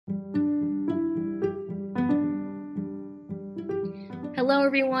Hello,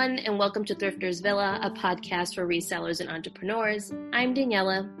 everyone, and welcome to Thrifters Villa, a podcast for resellers and entrepreneurs. I'm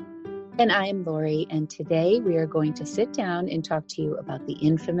Daniela. And I'm Lori, and today we are going to sit down and talk to you about the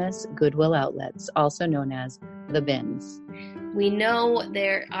infamous Goodwill outlets, also known as the bins. We know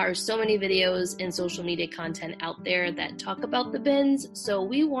there are so many videos and social media content out there that talk about the bins, so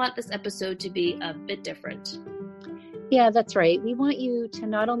we want this episode to be a bit different. Yeah, that's right. We want you to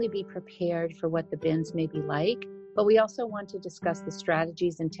not only be prepared for what the bins may be like, but we also want to discuss the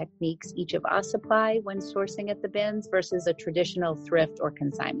strategies and techniques each of us apply when sourcing at the bins versus a traditional thrift or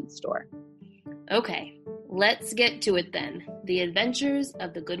consignment store. Okay, let's get to it then. The adventures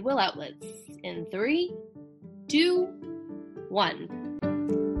of the Goodwill outlets in 3, 2, 1.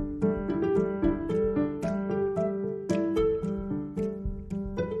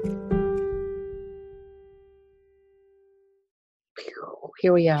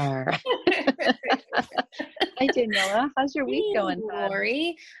 Here we are. Hi, Daniela. How's your week going,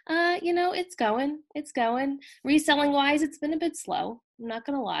 Lori? It's going. Reselling wise, it's been a bit slow. I'm not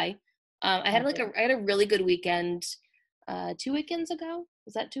gonna lie. I had a really good weekend 2 weekends ago.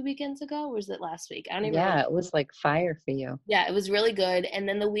 Was that 2 weekends ago, or was it last week? I don't even remember. Yeah, it was like fire for you. Yeah, it was really good. And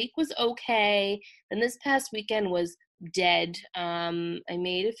then the week was okay. Then this past weekend was dead. I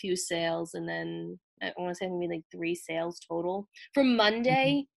made a few sales, and then I want to say I made like 3 sales total. From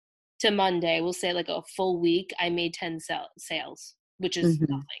Monday to Monday, we'll say like a full week, I made 10 sales, which is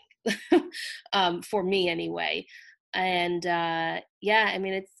nothing for me anyway. And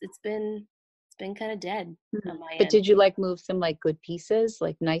it's been kind of dead on my But end. did you move some good pieces,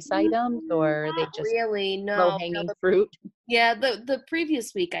 nice items, or are they just really low hanging fruit? Yeah, the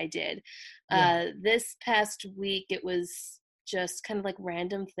previous week I did. This past week it was just kind of like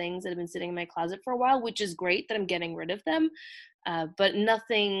random things that have been sitting in my closet for a while, which is great that I'm getting rid of them. But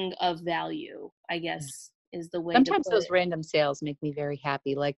nothing of value, I guess, is the way. Sometimes to put those it. random sales make me very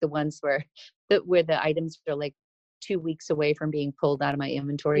happy, like the ones where the items are 2 weeks away from being pulled out of my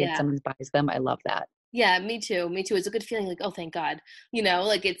inventory and someone buys them. I love that. Yeah, me too. It's a good feeling, like, oh, thank God.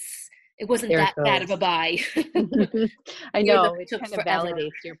 It wasn't There that bad of a buy. I know, it took kind of forever.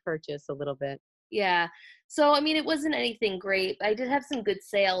 validates your purchase a little bit. Yeah. So, it wasn't anything great. I did have some good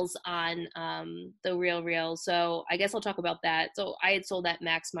sales on the Real. So I guess I'll talk about that. So I had sold that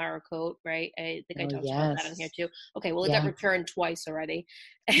Max Mara coat, right? I think I talked about that on here too. Okay, well, it got returned twice already.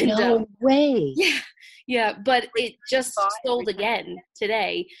 And, no way. Yeah. But it just sold again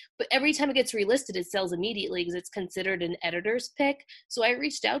today. But every time it gets relisted, it sells immediately because it's considered an editor's pick. So I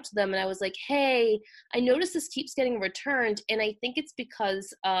reached out to them and I was like, hey, I noticed this keeps getting returned. And I think it's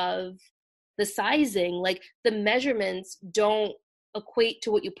because of the sizing, like the measurements don't equate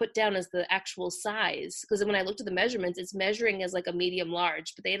to what you put down as the actual size. Because when I looked at the measurements, it's measuring as like a medium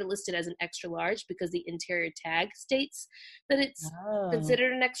large, but they had it listed as an extra large because the interior tag states that it's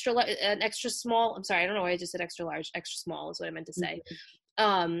considered an extra small. I'm sorry, I don't know why I just said extra large. Extra small is what I meant to say.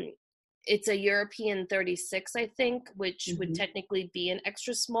 It's a European 36, I think, which would technically be an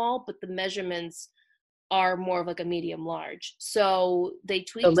extra small, but the measurements are more of like a medium large. So they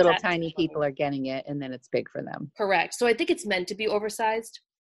tweaked the little tiny people are getting it and then it's big for them. Correct. So I think it's meant to be oversized,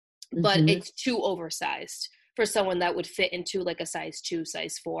 but it's too oversized for someone that would fit into like a size 2,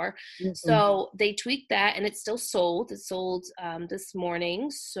 size 4. So they tweaked that and it's still sold. It sold this morning.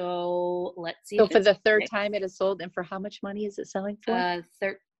 So let's see. So for the third time it is sold, and for how much money is it selling for?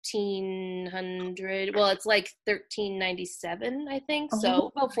 $1,300. Well, it's like $1,397, I think.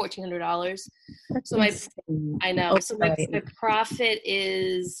 So about $1,400. So I know. So my profit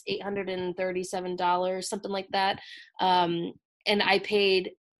is $837, something like that. And I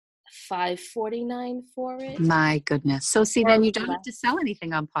paid $549 for it. My goodness. So see, then you don't have to sell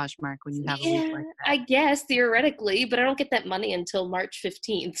anything on Poshmark when you have a week like that. I guess theoretically, but I don't get that money until March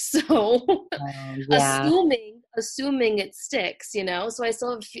 15th. So assuming it sticks, so I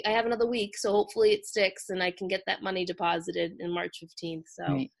still have another week. So hopefully it sticks and I can get that money deposited in March 15th.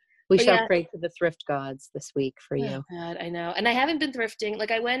 So we shall pray to the thrift gods this week for you. Oh God, I know. And I haven't been thrifting.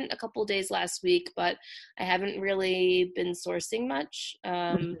 Like I went a couple days last week, but I haven't really been sourcing much.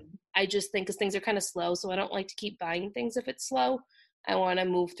 I just think because things are kind of slow, so I don't like to keep buying things if it's slow. I want to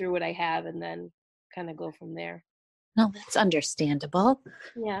move through what I have and then kind of go from there. No, that's understandable.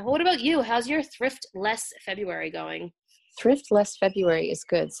 Yeah. Well, what about you? How's your Thriftless February going? Thriftless February is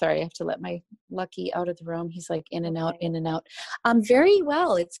good. Sorry, I have to let my Lucky out of the room. He's like in and out, in and out. Very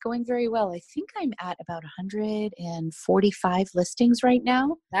well. It's going very well. I think I'm at about 145 listings right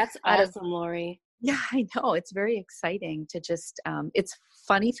now. That's awesome, Lori. Yeah, I know. It's very exciting to just, it's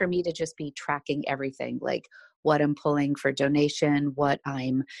funny for me to just be tracking everything. Like what I'm pulling for donation, what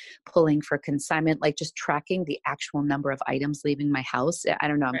I'm pulling for consignment, like just tracking the actual number of items leaving my house. I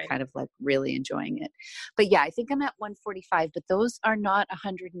don't know. I'm Right. kind of like really enjoying it. But yeah, I think I'm at 145, but those are not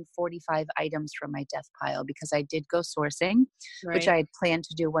 145 items from my death pile because I did go sourcing, which Right. I had planned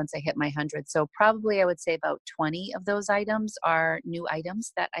to do once I hit my 100. So probably I would say about 20 of those items are new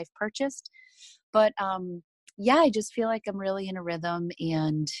items that I've purchased. But yeah, I just feel like I'm really in a rhythm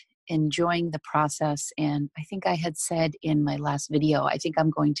and enjoying the process. And I think I had said in my last video, I think I'm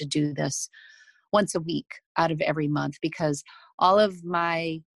going to do this once a week out of every month because all of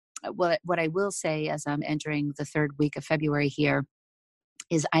my, what I will say as I'm entering the third week of February here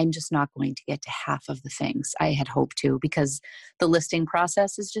is I'm just not going to get to half of the things I had hoped to because the listing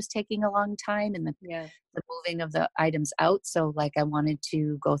process is just taking a long time and Yeah. the moving of the items out. So like I wanted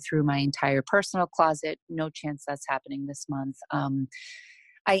to go through my entire personal closet. No chance that's happening this month.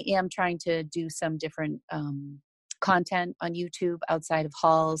 I am trying to do some different content on YouTube outside of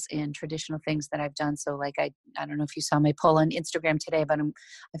hauls and traditional things that I've done. So like I don't know if you saw my poll on Instagram today, but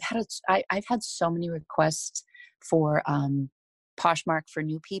I've had so many requests for Poshmark for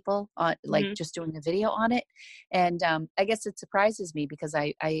new people, like Mhm. just doing a video on it. And I guess it surprises me because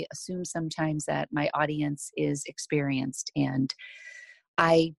I assume sometimes that my audience is experienced, and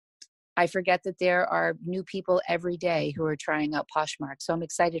I I forget that there are new people every day who are trying out Poshmark. So I'm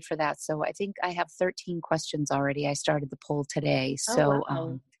excited for that. So I think I have 13 questions already. I started the poll today. Oh, So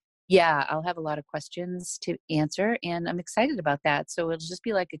wow. yeah, I'll have a lot of questions to answer and I'm excited about that. So it'll just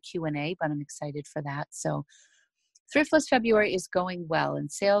be like a Q&A, but I'm excited for that. So Thriftless February is going well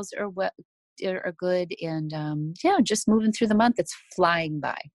and sales are good. And yeah, just moving through the month. It's flying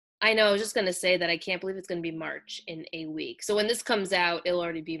by. I know. I was just gonna say that I can't believe it's gonna be March in a week. So when this comes out, it'll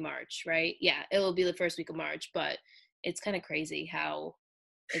already be March, right? Yeah, it'll be the first week of March, but it's kind of crazy how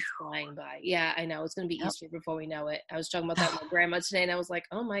it's flying by. Yeah, I know. It's gonna be Yep. Easter before we know it. I was talking about that with my grandma today, and I was like,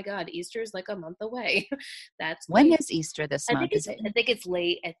 "Oh my God, Easter is like a month away." That's When crazy. is Easter this month? Is it I think it's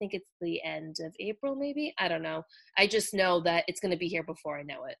late. I think it's the end of April, maybe. I don't know. I just know that it's gonna be here before I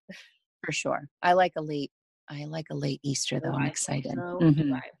know it. for sure? I like a late Easter So though. do I'm I. excited. So do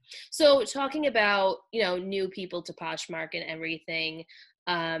Hmm. I. So talking about, new people to Poshmark and everything,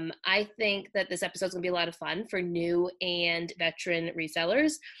 I think that this episode is gonna be a lot of fun for new and veteran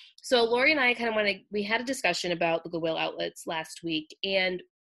resellers. So Lori and I kind of we had a discussion about the Goodwill outlets last week, and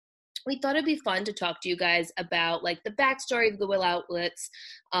we thought it'd be fun to talk to you guys about like the backstory of Goodwill outlets,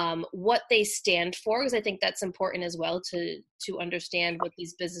 what they stand for, because I think that's important as well to understand what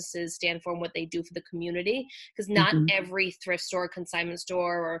these businesses stand for and what they do for the community. Because not Hmm. every thrift store, consignment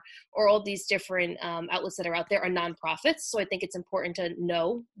store, or all these different outlets that are out there are nonprofits. So I think it's important to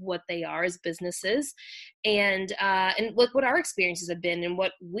know what they are as businesses, and what our experiences have been, and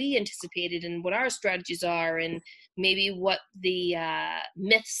what we anticipated, and what our strategies are, and maybe what the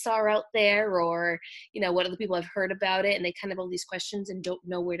myths are out there, or what other people have heard about it, and they kind of have all these questions and don't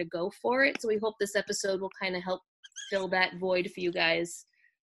know where to go for it. So we hope this episode will kind of help fill that void for you guys.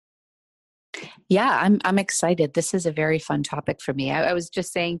 Yeah, I'm excited. This is a very fun topic for me. I was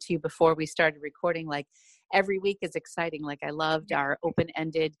just saying to you before we started recording, like every week is exciting. Like I loved our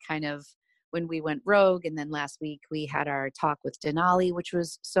open-ended kind of when we went rogue, and then last week we had our talk with Denali, which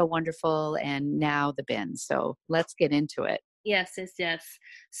was so wonderful, and now the bin. So let's get into it. Yes, yes, yes.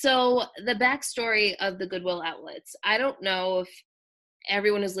 So the backstory of the Goodwill outlets, I don't know if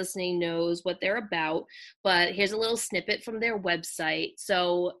everyone who's listening knows what they're about, but here's a little snippet from their website.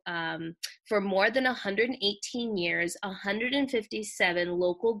 So, for more than 118 years, 157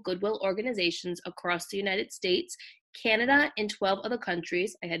 local Goodwill organizations across the United States, Canada, and 12 other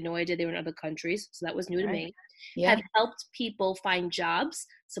countries — I had no idea they were in other countries, so that was new to Right. me — Yeah. have helped people find jobs,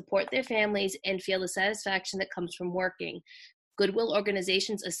 support their families, and feel the satisfaction that comes from working. Goodwill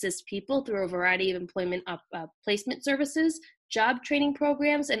organizations assist people through a variety of employment placement services, job training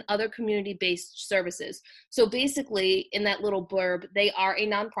programs, and other community based services. So basically, in that little blurb, they are a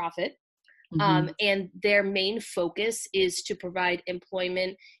nonprofit. Hmm. And their main focus is to provide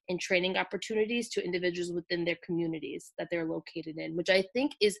employment and training opportunities to individuals within their communities that they're located in, which I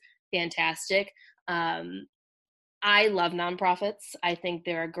think is fantastic. Um, I love nonprofits. I think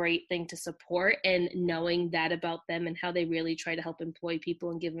they're a great thing to support, and knowing that about them and how they really try to help employ people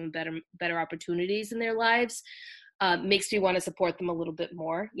and give them better opportunities in their lives makes me want to support them a little bit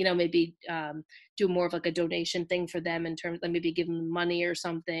more. Maybe do more of like a donation thing for them in terms of maybe give them money or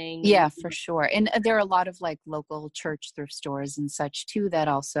something. And Yeah, for sure. And there are a lot of like local church thrift stores and such too that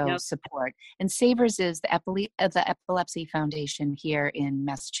also yep. support. And Savers is the Epilepsy Foundation here in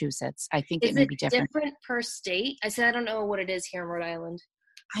Massachusetts. I think it Is may it be different. different per state? I said I don't know what it is here in Rhode Island.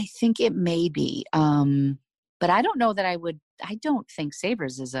 I think it may be. But I don't know that I don't think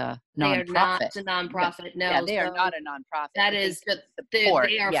Savers is a They are not nonprofit. a nonprofit. No, Yeah, they are so not a nonprofit. that But is they they support. are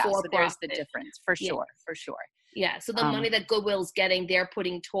Yeah, for so there's profit. the difference for Yeah. sure, for sure. Yeah, so the money that Goodwill's getting, they're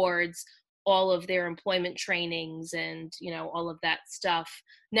putting towards all of their employment trainings and, you know, all of that stuff.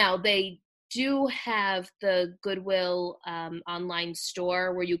 Now, they do have the Goodwill online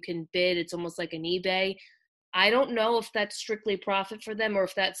store where you can bid. It's almost like an eBay. I don't know if that's strictly profit for them or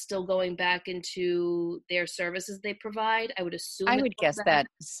if that's still going back into their services they provide. I would assume I would guess that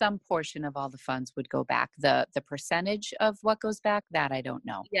some portion of all the funds would go back. The percentage of what goes back, that I don't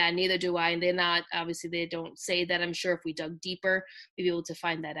know. Yeah, neither do I. And they're not, obviously, they don't say that. I'm sure if we dug deeper, we'd be able to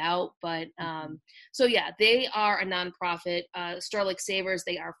find that out. But so, yeah, they are a nonprofit. Starlight Savers,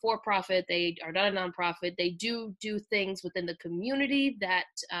 they are for profit. They are not a nonprofit. They do things within the community that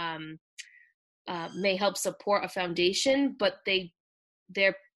may help support a foundation, but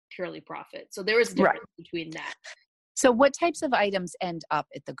they're purely profit. So there is a difference between that. So what types of items end up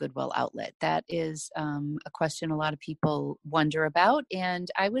at the Goodwill outlet? That is a question a lot of people wonder about. And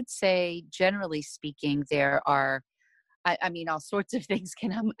I would say, generally speaking, there are, I mean, all sorts of things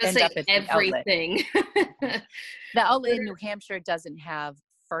can end up at the outlet. Everything. The outlet in New Hampshire doesn't have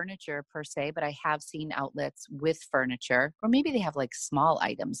furniture per se, but I have seen outlets with furniture, or maybe they have like small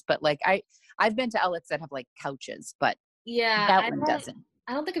items, but like I've been to outlets that have like couches, but that one doesn't.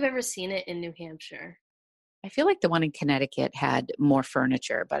 I don't think I've ever seen it in New Hampshire. I feel like the one in Connecticut had more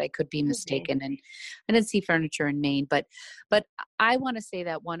furniture, but I could be mistaken. And I didn't see furniture in Maine, but I want to say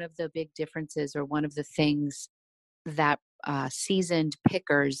that one of the big differences, or one of the things that seasoned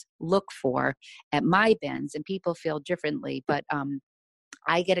pickers look for at my bins, and people feel differently, but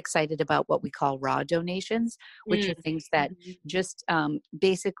I get excited about what we call raw donations, which are things that just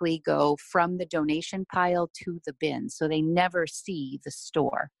basically go from the donation pile to the bin. So they never see the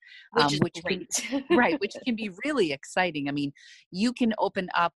store, which is great. Which can be really exciting. I mean, you can open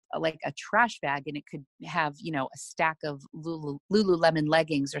up like a trash bag and it could have, you know, a stack of Lululemon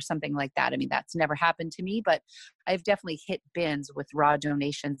leggings or something like that. I mean, that's never happened to me, but I've definitely hit bins with raw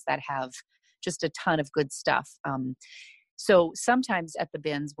donations that have just a ton of good stuff. So sometimes at the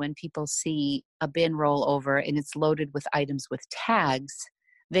bins, when people see a bin roll over and it's loaded with items with tags,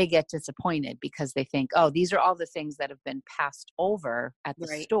 they get disappointed because they think, oh, these are all the things that have been passed over at the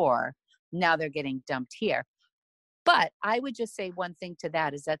store. Now they're getting dumped here. But I would just say one thing to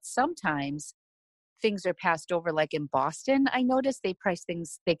that is that sometimes things are passed over. Like in Boston, I noticed they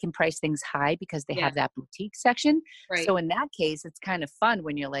can price things high because they have that boutique section. So in that case, it's kind of fun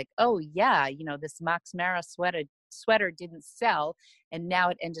when you're like, oh yeah, you know, this Max Mara sweater didn't sell and now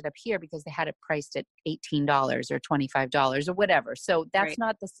it ended up here because they had it priced at $18 or $25 or whatever. So that's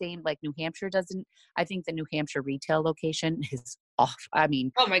not the same. Like New Hampshire doesn't. I think the New Hampshire retail location is off. I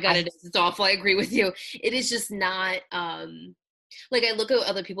mean, oh my God, it's awful. I agree with you. It is just not like I look at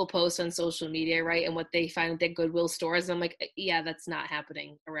other people post on social media, right, and what they find at their Goodwill stores, and I'm like, yeah, that's not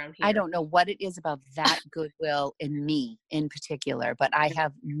happening around here. I don't know what it is about that Goodwill in me in particular, but I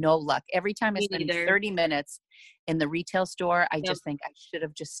have no luck. Every time I spend 30 minutes in the retail store, I just think I should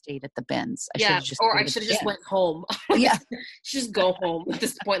have just stayed at the bins. I should have just went home. Yeah. Just go home at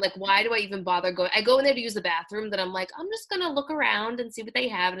this point. Like, why do I even bother going? I go in there to use the bathroom, then I'm like, I'm just going to look around and see what they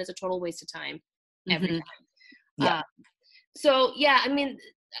have, and it's a total waste of time every time. Yeah. So, yeah, I mean,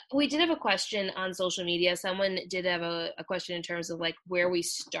 we did have a question on social media. Someone did have a question in terms of like where we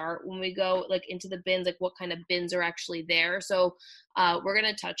start when we go like into the bins, like what kind of bins are actually there. So we're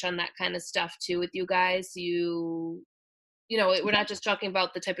going to touch on that kind of stuff too with you guys. You know, we're not just talking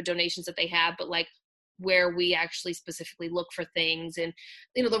about the type of donations that they have, but like where we actually specifically look for things. And,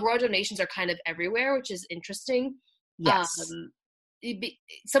 you know, the raw donations are kind of everywhere, which is interesting. Yes.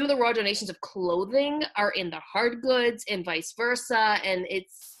 Some of the raw donations of clothing are in the hard goods and vice versa, and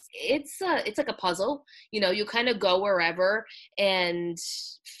it's like a puzzle. You know, you kind of go wherever and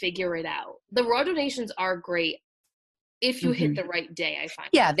figure it out. The raw donations are great if you hit the right day, I find.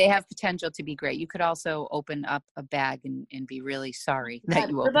 Yeah, they have potential to be great. You could also open up a bag and be really sorry that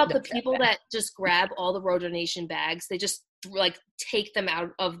you opened up. What about the people that just grab all the raw donation bags? They just like take them out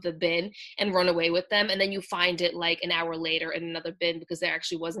of the bin and run away with them, and then you find it like an hour later in another bin because there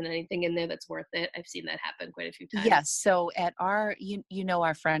actually wasn't anything in there that's worth it. I've seen that happen quite a few times. Yes. So at our, you know,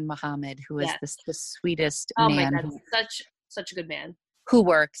 our friend Mohammed, who is the sweetest man. Oh my God, such a good man. Who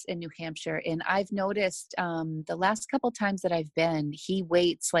works in New Hampshire. And I've noticed the last couple times that I've been, he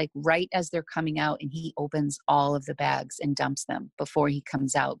waits like right as they're coming out and he opens all of the bags and dumps them before he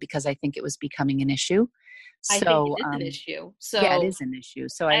comes out, because I think it was becoming an issue. I think it is an issue. So yeah, it is an issue.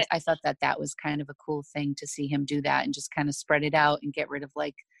 So I thought that was kind of a cool thing to see him do that and just kind of spread it out and get rid of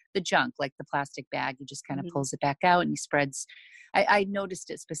like the junk, like the plastic bag. He just kind of Mhm. pulls it back out and he spreads. I noticed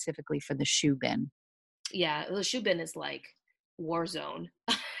it specifically for the shoe bin. Yeah, the shoe bin is like war zone.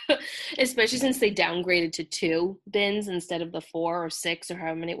 Especially since they downgraded to 2 bins instead of the 4 or 6 or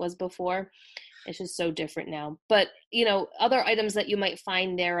however many it was before. It's just so different now. But, other items that you might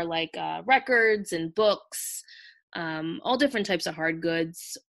find there are like records and books, all different types of hard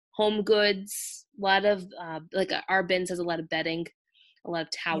goods, home goods, a lot of, like our bins has a lot of bedding, a lot of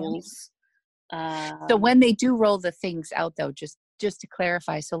Yeah. towels. So Um, when they do roll the things out, though, just to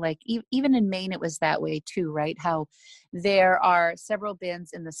clarify, so like even in Maine, it was that way too, right? How there are several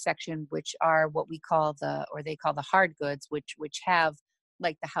bins in the section which are what we call they call the hard goods, which have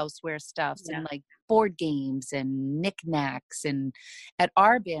like the houseware stuffs yeah. and like board games and knickknacks. And at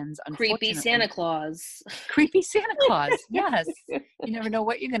our bins, Creepy Santa unfortunately, Claus. creepy Santa Claus. Yes. You never know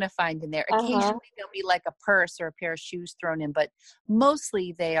what you're going to find in there. Uh-huh. Occasionally there'll be like a purse or a pair of shoes thrown in, but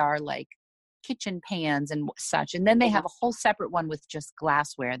mostly they are like kitchen pans and such. And then they Yeah. have a whole separate one with just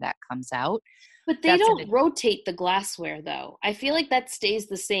glassware that comes out. But they That's an don't rotate the glassware though. I feel like that stays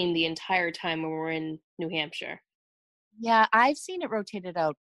the same the entire time when we're in New Hampshire. Yeah, I've seen it rotated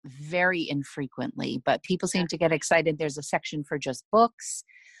out very infrequently, but people Yeah. seem to get excited. There's a section for just books.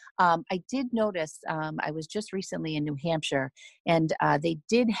 I did notice, I was just recently in New Hampshire, and they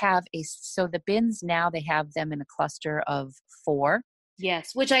did have so the bins now, they have them in a cluster of 4.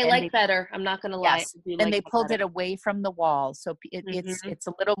 Yes, which I And like they, better. I'm not gonna lie. yes, I do and like they that pulled better. it away from the wall. So Hmm. it's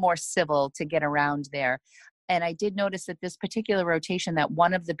a little more civil to get around there. And I did notice that this particular rotation, that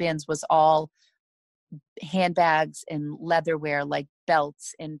one of the bins was all handbags and leatherware, like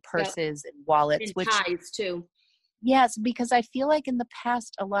belts and Yep. purses and wallets, And which, ties too. yes, because I feel like in the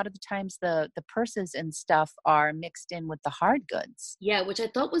past, a lot of the times the purses and stuff are mixed in with the hard goods. Yeah, which I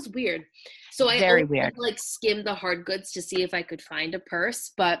thought was weird. So I Very always weird. had to like skim the hard goods to see if I could find a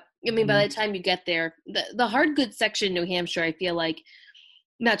purse. But I mean, by Mhm. the time you get there, the hard goods section in New Hampshire, I feel like,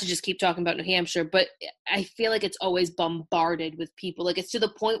 not to just keep talking about New Hampshire, but I feel like it's always bombarded with people. Like it's to the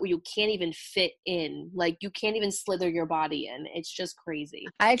point where you can't even fit in. Like you can't even slither your body in. It's just crazy.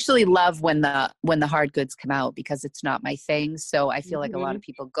 I actually love when the hard goods come out because it's not my thing. So I feel like a lot Hmm. of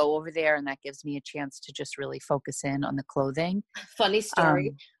people go over there, and that gives me a chance to just really focus in on the clothing. Funny story.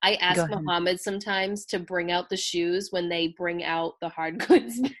 Um, I Go ask ahead. Mohammed sometimes to bring out the shoes when they bring out the hard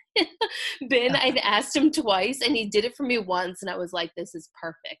goods bin. I've asked him twice and he did it for me once and I was like, this is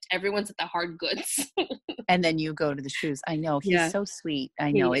perfect. Everyone's at the hard goods. And then you go to the shoes. I know, he's Yeah. so sweet. I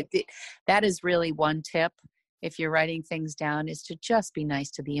He know is. that is really one tip. If you're writing things down, is to just be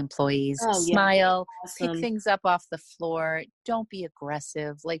nice to the employees, Oh yeah. smile, pick Awesome. things up off the floor. Don't be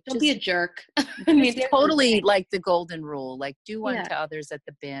aggressive. Like Don't be a just, jerk. I mean, just at the end of the totally day. like the golden rule, like do Yeah. unto others at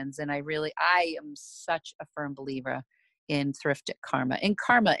the bins. And I am such a firm believer in thrift at karma, and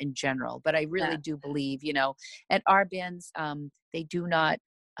karma in general. But I really Yeah. do believe, at our bins, they do not,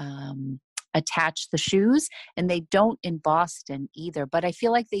 attach the shoes, and they don't in Boston either. But I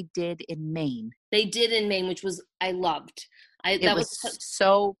feel like they did in Maine. They did in Maine, which was I loved. I It that was was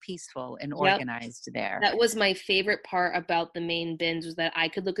so peaceful and Yep. organized there. That was my favorite part about the main bins was that I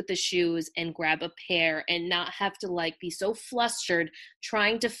could look at the shoes and grab a pair and not have to like be so flustered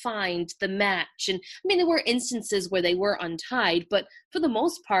trying to find the match. And I mean, there were instances where they were untied, but for the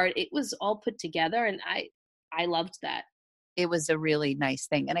most part, it was all put together, and I loved that. It was a really nice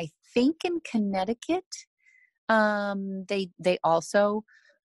thing. And I think in Connecticut, they also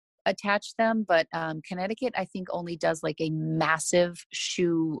attach them, but Connecticut, I think, only does like a massive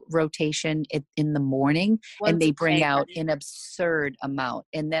shoe rotation in the morning, and Once they a bring day. out an absurd amount.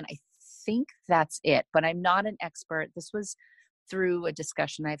 And then I think that's it. But I'm not an expert. This was through a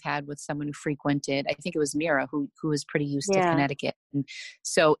discussion I've had with someone who frequented. I think it was Mira, who was pretty used to Yeah. Connecticut, and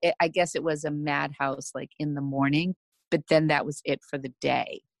so I guess it was a madhouse like in the morning. But then that was it for the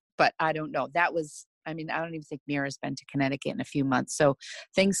day. But I don't know. That was, I mean, I don't even think Mira's been to Connecticut in a few months. So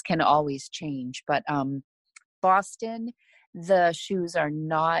things can always change. But Boston, the shoes are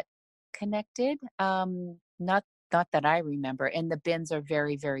not connected. Not that I remember. And the bins are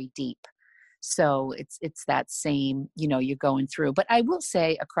very, very deep. So it's that same, you're going through. But I will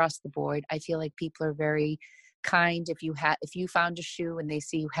say across the board, I feel like people are very kind. If you found a shoe and they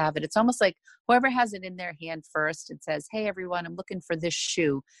see you have it, it's almost like whoever has it in their hand first and says, "Hey everyone, I'm looking for this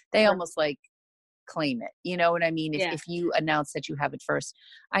shoe." They Right. almost like claim it. You know what I mean? If Yeah. if you announce that you have it first.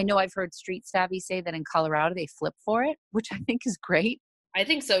 I know I've heard Street Savvy say that in Colorado they flip for it, which I think is great. I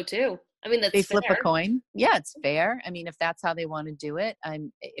think so too. I mean, They that's flip a fair. coin. Yeah, it's fair. I mean, if that's how they want to do it,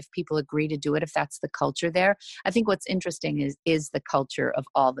 if people agree to do it, if that's the culture there. I think what's interesting is the culture of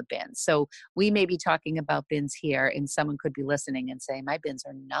all the bins. So we may be talking about bins here, and someone could be listening and say, my bins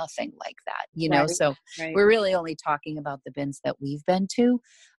are nothing like that, you know? Right. So Right. we're really only talking about the bins that we've been to.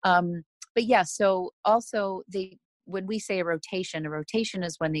 But yeah, so also when we say a rotation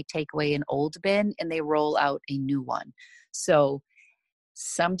is when they take away an old bin and they roll out a new one. So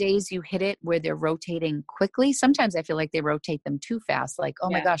some days you hit it where they're rotating quickly. Sometimes I feel like they rotate them too fast. Like, oh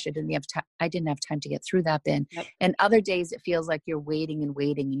my Yeah. gosh, I didn't have time to get through that bin. Yep. And other days it feels like you're waiting and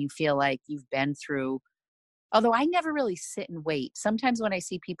waiting and you feel like you've been through, although I never really sit and wait. Sometimes when I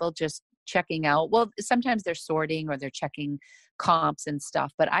see people just checking out, well, sometimes they're sorting or they're checking comps and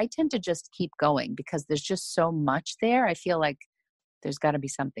stuff, but I tend to just keep going because there's just so much there. I feel like there's got to be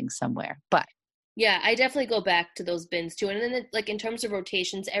something somewhere. But Yeah, I definitely go back to those bins too. And then, like in terms of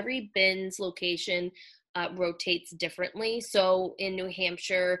rotations, every bin's location rotates differently. So in New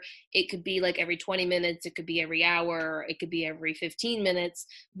Hampshire, it could be like every 20 minutes, it could be every hour, it could be every 15 minutes.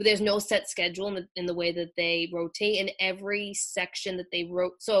 But there's no set schedule in the way that they rotate. And every section that they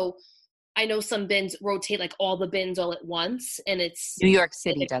wrote, so I know some bins rotate like all the bins all at once, and it's New York a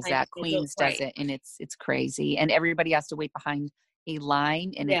City does time that. schedule. Queens does Right. it, and it's crazy. And everybody has to wait behind a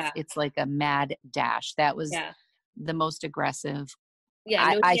line, and Yeah. it's like a mad dash. That was Yeah. the most aggressive. Yeah.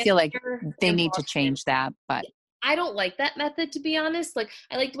 I New feel like Hampshire they and need to Boston. change that, but I don't like that method, to be honest. Like,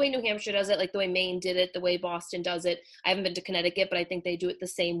 I like the way New Hampshire does it, like the way Maine did it, the way Boston does it. I haven't been to Connecticut, but I think they do it the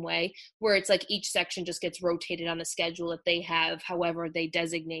same way, where it's like each section just gets rotated on a schedule that they have, however they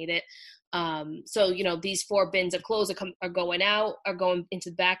designate it. So these 4 bins of clothes are going out, are going into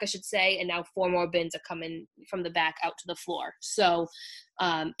the back, I should say, and now 4 more bins are coming from the back out to the floor. So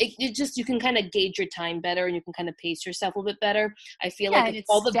it just, you can kind of gauge your time better, and you can kind of pace yourself a little bit better. I feel yeah, like and if it's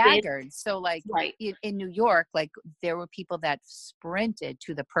all the bins, staggered. So like right, in New York, like there were people that sprinted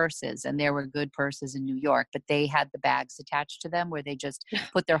to the purses, and there were good purses in New York, but they had the bags attached to them where they just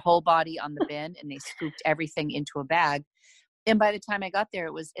put their whole body on the bin and they scooped everything into a bag. And by the time I got there,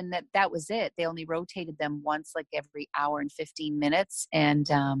 it was, and that was it. They only rotated them once, like every hour and 15 minutes. And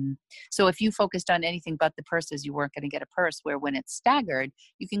so if you focused on anything but the purses, you weren't going to get a purse. Where when it's staggered,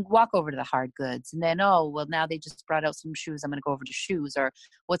 you can walk over to the hard goods, and then, oh, well, now they just brought out some shoes, I'm going to go over to shoes, or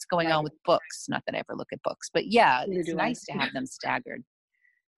what's going on right, with books. Not that I ever look at books, but yeah, neither it's do I. nice to have them staggered.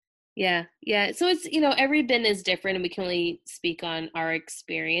 Yeah, yeah. So it's, every bin is different, and we can only speak on our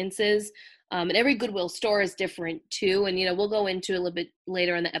experiences. And every Goodwill store is different too. And, we'll go into a little bit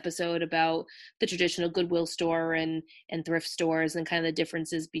later in the episode about the traditional Goodwill store and thrift stores and kind of the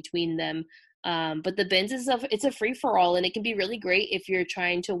differences between them. But the bins it's a free for all, and it can be really great if you're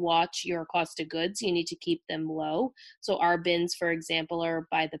trying to watch your cost of goods. You need to keep them low. So our bins, for example, are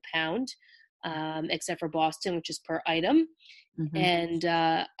by the pound, except for Boston, which is per item. Mm-hmm. And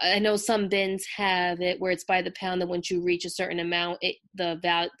I know some bins have it where it's by the pound, that once you reach a certain amount,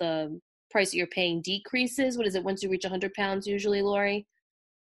 the price that you're paying decreases. What is it, once you reach 100 pounds usually, Lori?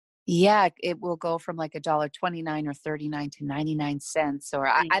 Yeah, it will go from like $1.29 or 39 to 99 cents. Or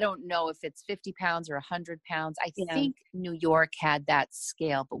I Mm. don't know if it's 50 pounds or 100 pounds. I Yeah. think New York had that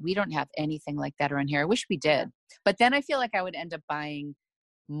scale, but we don't have anything like that around here. I wish we Yeah. did. But then I feel like I would end up buying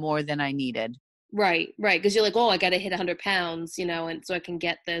more than I needed. Right. Because you're like, oh, I got to hit 100 pounds, and so I can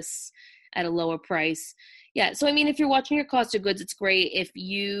get this at a lower price. Yeah. So, I mean, if you're watching your cost of goods, it's great. If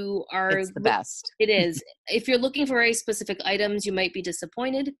you are, It's the best. it is. If you're looking for very specific items, you might be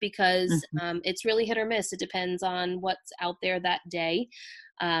disappointed because Mhm. it's really hit or miss. It depends on what's out there that day.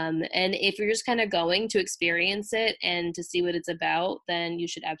 And if you're just kind of going to experience it and to see what it's about, then you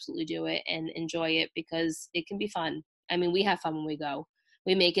should absolutely do it and enjoy it, because it can be fun. I mean, we have fun when we go.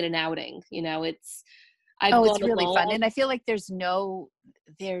 We make it an outing. I've Oh, it's gone really fun. And alone. I feel like there's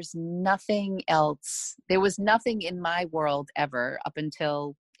nothing else. There was nothing in my world ever up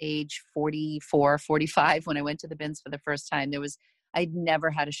until age 44, 45, when I went to the bins for the first time. I'd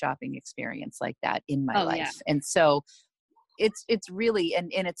never had a shopping experience like that in my Oh yeah. life. And so it's really,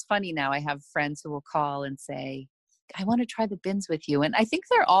 and it's funny now, I have friends who will call and say, I want to try the bins with you. And I think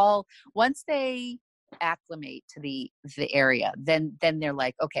they're all, once they acclimate to the area, then they're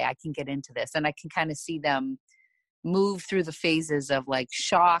like, okay, I can get into this. And I can kind of see them move through the phases of like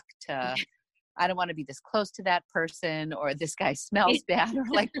shock to, I don't want to be this close to that person, or this guy smells bad, or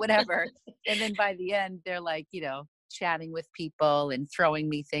like whatever. And then by the end, they're like, chatting with people and throwing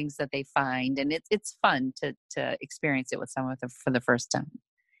me things that they find. And it's fun to experience it with someone for the first time.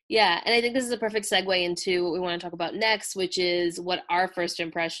 Yeah, and I think this is a perfect segue into what we want to talk about next, which is what our first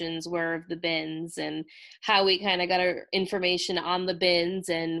impressions were of the bins and how we kind of got our information on the bins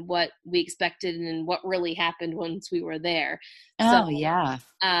and what we expected and what really happened once we were there. So, Oh, yeah.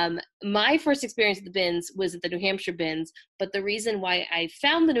 my first experience at the bins was at the New Hampshire bins, but the reason why I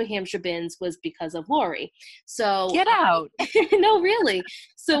found the New Hampshire bins was because of Lori. So, Get out. no, really.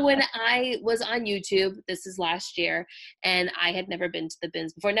 So when I was on YouTube, this is last year, and I had never been to the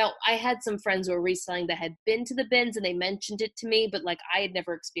bins before. Now, I had some friends who were reselling that had been to the bins and they mentioned it to me, but like I had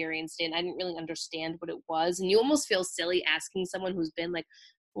never experienced it and I didn't really understand what it was. And you almost feel silly asking someone who's been like,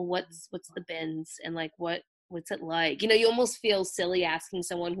 well, what's the bins and like what's it like? You know, you almost feel silly asking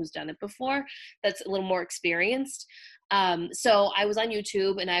someone who's done it before that's a little more experienced. So I was on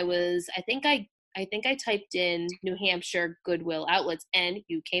YouTube and I think I typed in New Hampshire Goodwill outlets and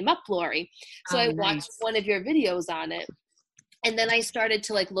you came up, Lori. So Oh, I watched nice. one of your videos on it. And then I started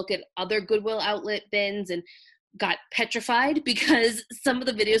to like look at other Goodwill outlet bins and got petrified because some of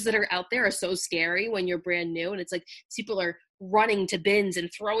the videos that are out there are so scary when you're brand new. And it's like people are running to bins and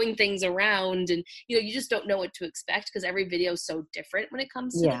throwing things around. And, you know, you just don't know what to expect because every video is so different when it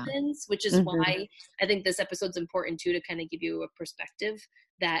comes to the Yeah. bins, which is why I think this episode's important too, to kind of give you a perspective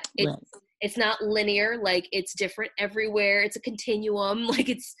that Right. it's not linear, like it's different everywhere. It's a continuum. Like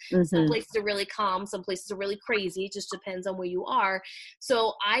it's some places are really calm, some places are really crazy. It just depends on where you are.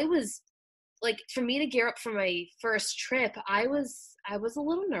 So I was like, for me to gear up for my first trip, I was a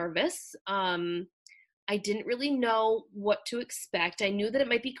little nervous. I didn't really know what to expect. I knew that it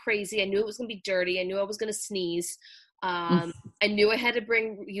might be crazy. I knew it was going to be dirty. I knew I was going to sneeze. I knew I had to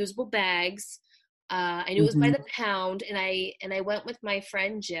bring reusable bags. I knew it was by the pound, and I went with my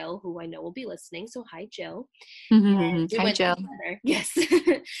friend Jill, who I know will be listening. So hi, Jill. And we Hi, went Jill. together. Yes.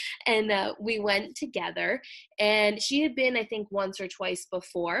 And we went together. And she had been, I think, once or twice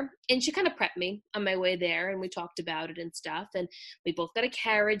before. And she kind of prepped me on my way there. And we talked about it and stuff. And we both got a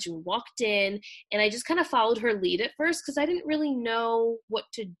carriage and walked in. And I just kind of followed her lead at first because I didn't really know what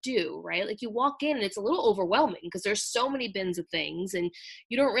to do, right? Like you walk in and it's a little overwhelming because there's so many bins of things and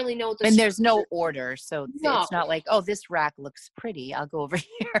you don't really know what the And there's no order. So No. it's not like, oh, this rack looks pretty, I'll go over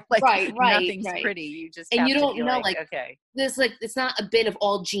here. Like Right. nothing's pretty. You just And have you to don't be know, like, like, okay. there's like, it's not a bin of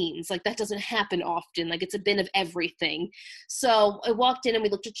all jeans. Like that doesn't happen often. Like it's a bin of everything. So I walked in and we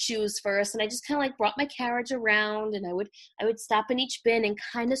looked at shoes first, and I just kind of like brought my carriage around, and I would stop in each bin and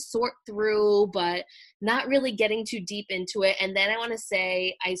kind of sort through, but not really getting too deep into it. And then I want to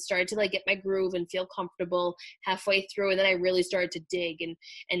say I started to like get my groove and feel comfortable halfway through, and then I really started to dig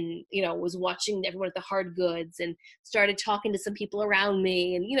and you know, was watching everyone at the hard goods and started talking to some people around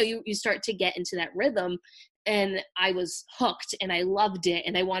me, and you know, you start to get into that rhythm. And I was hooked and I loved it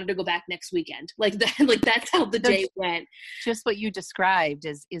and I wanted to go back next weekend. Like that, like that's how the day went. Just what you described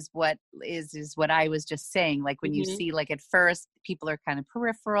is what I was just saying. Like when you see, like at first people are kind of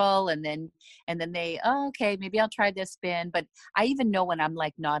peripheral and then they, oh, okay, maybe I'll try this bin. But I even know when I'm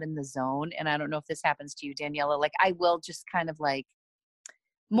like not in the zone, and I don't know if this happens to you, Daniela, like I will just kind of like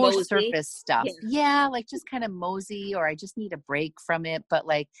more Mosey. surface stuff. Yeah, like just kind of mosey, or I just need a break from it. But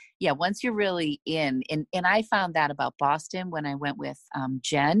like, yeah, once you're really in, and I found that about Boston when I went with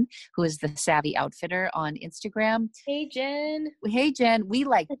Jen, who is the Savvy Outfitter on Instagram. Hey, Jen. We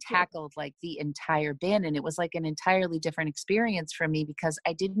like tackled like the entire bin, and it was like an entirely different experience for me because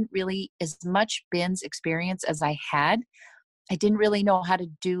I didn't really, as much bins experience as I had, I didn't really know how to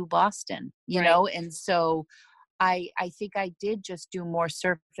do Boston, you know? And so I think I did just do more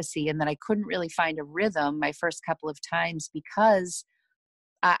surfacey, and then I couldn't really find a rhythm my first couple of times because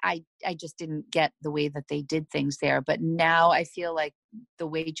I just didn't get the way that they did things there. But now I feel like the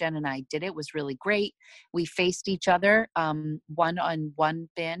way Jen and I did it was really great. We faced each other, one on one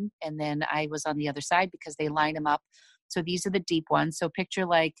bin, and then I was on the other side because they line them up. So these are the deep ones. So picture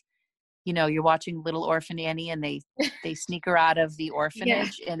like, you know, you're watching Little Orphan Annie and they sneak her out of the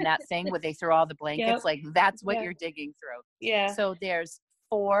orphanage in that thing where they throw all the blankets. Like that's what you're digging through. Yeah. So there's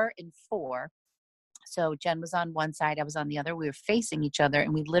 4 and 4. So Jen was on one side, I was on the other. We were facing each other,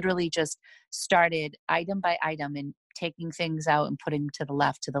 and we literally just started item by item and taking things out and putting to the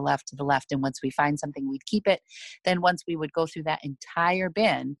left, to the left, to the left. And once we find something, we'd keep it. Then once we would go through that entire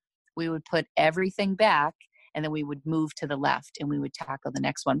bin, we would put everything back, and then we would move to the left and we would tackle the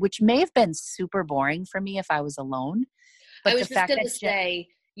next one, which may have been super boring for me if I was alone. But I was just going to say,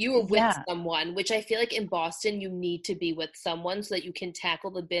 you were with someone, which I feel like in Boston, you need to be with someone so that you can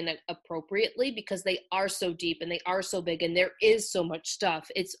tackle the bin appropriately because they are so deep and they are so big and there is so much stuff.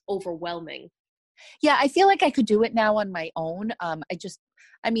 It's overwhelming. Yeah, I feel like I could do it now on my own.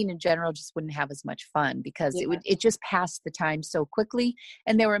 I mean, in general, just wouldn't have as much fun because Yeah. it just passed the time so quickly.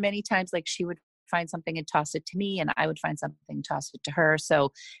 And there were many times like she would find something and toss it to me, and I would find something, toss it to her.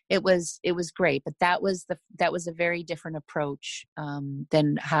 So it was great. But that was a very different approach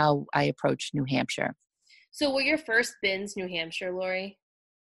than how I approached New Hampshire. So were your first bins New Hampshire, Lori?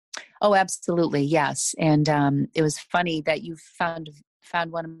 Oh, absolutely. Yes. And it was funny that you found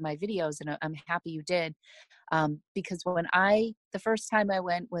one of my videos, and I'm happy you did. Because the first time I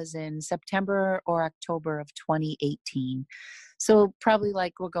went was in September or October of 2018. So probably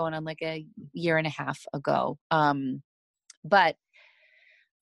like we're going on like a year and a half ago. But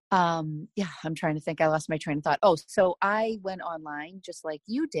yeah, I'm trying to think. I lost my train of thought. Oh, so I went online just like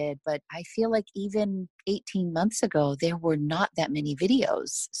you did, but I feel like even 18 months ago, there were not that many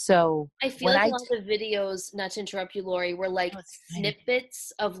videos. So I feel like a lot of the videos, not to interrupt you, Lori, were like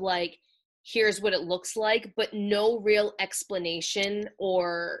snippets of like, here's what it looks like, but no real explanation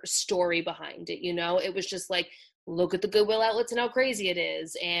or story behind it. You know, it was just like, look at the Goodwill outlets and how crazy it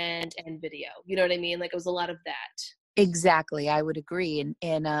is, and video. You know what I mean? Like it was a lot of that. Exactly. I would agree.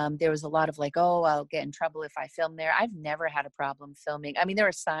 And there was a lot of like, oh, I'll get in trouble if I film there. I've never had a problem filming. I mean, there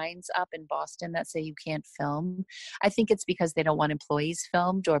are signs up in Boston that say you can't film. I think it's because they don't want employees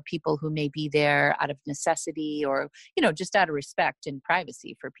filmed or people who may be there out of necessity or, just out of respect and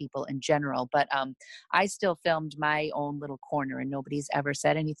privacy for people in general. But I still filmed my own little corner and nobody's ever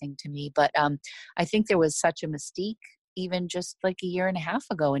said anything to me. But I think there was such a mystique even just like a year and a half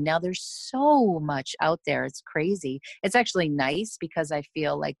ago. And now there's so much out there. It's crazy. It's actually nice because I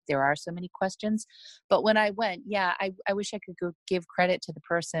feel like there are so many questions. But when I went, yeah, I wish I could go give credit to the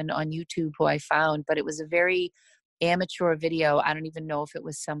person on YouTube who I found, but it was a very amateur video. I don't even know if it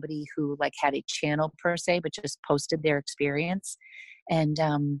was somebody who like had a channel per se, but just posted their experience. And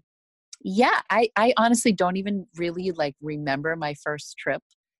yeah, I honestly don't even really like remember my first trip.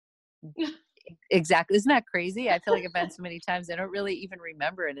 Exactly. Isn't that crazy? I feel like I've been so many times. I don't really even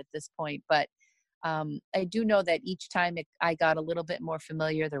remember it at this point, but I do know that each time I got a little bit more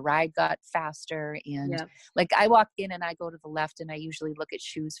familiar, the ride got faster. And like I walk in and I go to the left and I usually look at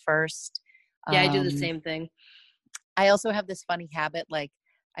shoes first. Yeah, I do the same thing. I also have this funny habit. Like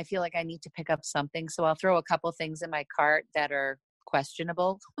I feel like I need to pick up something. So I'll throw a couple things in my cart that are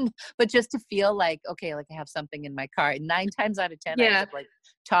questionable, but just to feel like, okay, like I have something in my cart. 9 times out of 10, I end up like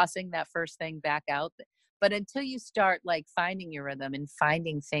tossing that first thing back out. But until you start like finding your rhythm and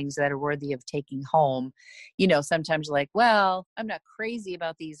finding things that are worthy of taking home, sometimes you're like, well, I'm not crazy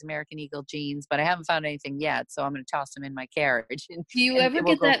about these American Eagle jeans, but I haven't found anything yet. So I'm going to toss them in my carriage. Do you ever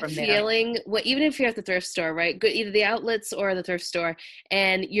get that feeling, even if you're at the thrift store, right? Either the outlets or the thrift store,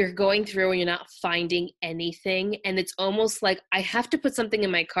 and you're going through and you're not finding anything. And it's almost like I have to put something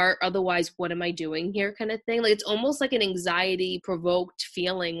in my cart. Otherwise, what am I doing here kind of thing? Like it's almost like an anxiety provoked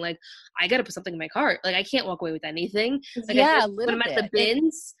feeling. Like I got to put something in my cart. Like I can't walk away with anything. Like yeah, when I'm at the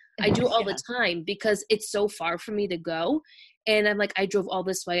bins, I do all the time because it's so far for me to go. And I'm like, I drove all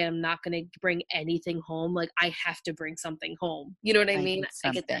this way. I'm not going to bring anything home. Like I have to bring something home. You know what I mean?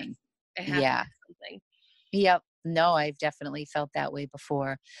 I get that. I have to have something. Yep. No, I've definitely felt that way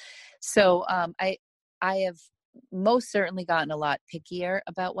before. So I have most certainly gotten a lot pickier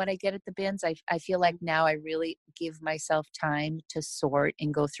about what I get at the bins. I feel like now I really give myself time to sort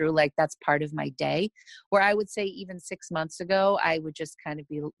and go through. Like that's part of my day, where I would say even 6 months ago, I would just kind of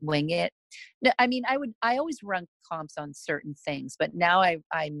wing it. I mean, I always run comps on certain things, but now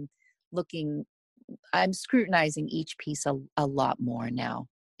I'm scrutinizing each piece a lot more now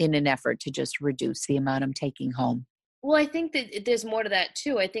in an effort to just reduce the amount I'm taking home. Well, I think that there's more to that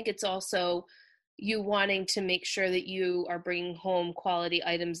too. I think it's also you wanting to make sure that you are bringing home quality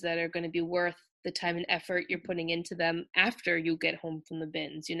items that are going to be worth the time and effort you're putting into them after you get home from the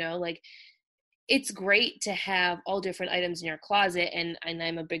bins, like it's great to have all different items in your closet, and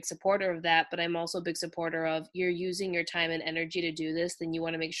I'm a big supporter of that, but I'm also a big supporter of you're using your time and energy to do this, then you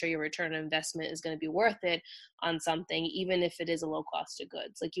want to make sure your return on investment is going to be worth it on something, even if it is a low cost of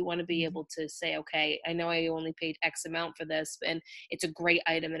goods. Like you want to be able to say, okay, I know I only paid X amount for this, and it's a great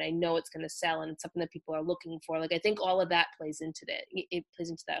item, and I know it's going to sell, and it's something that people are looking for. Like I think all of that plays into it. It plays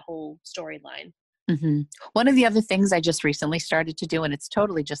into that whole storyline. Mm-hmm. One of the other things I just recently started to do, and it's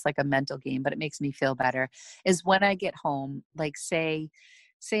totally just like a mental game, but it makes me feel better, is when I get home, like say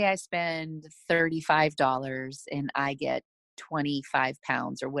I spend $35 and I get 25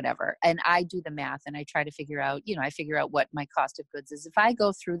 pounds or whatever, and I do the math and I try to figure out, I figure out what my cost of goods is. If I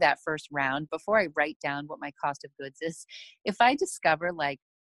go through that first round, before I write down what my cost of goods is, if I discover like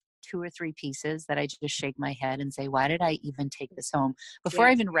 2 or 3 pieces that I just shake my head and say, why did I even take this home? Before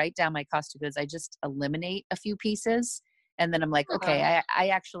I even write down my cost of goods, I just eliminate a few pieces. And then I'm like, okay, Uh-huh. I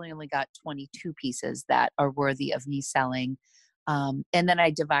actually only got 22 pieces that are worthy of me selling. And then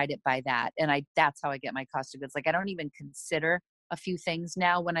I divide it by that. And that's how I get my cost of goods. Like I don't even consider a few things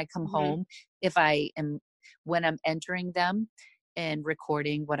now when I come Mhm. home. When I'm entering them and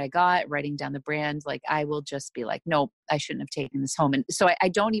recording what I got, writing down the brand, like I will just be like, nope, I shouldn't have taken this home. And so I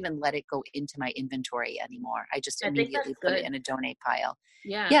don't even let it go into my inventory anymore. I just I think that's immediately put it good. in a donate pile.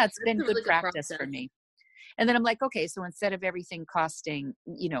 Yeah, Yeah, it's that's been a good really good practice for process. me. And then I'm like, okay, so instead of everything costing,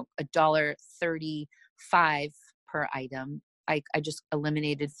 $1.35 per item, I just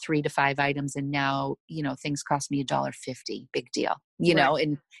eliminated 3 to 5 items, and now, things cost me $1.50. Big deal. Right,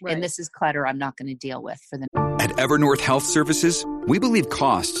 And right. this is clutter I'm not going to deal with for the. At Evernorth Health Services, we believe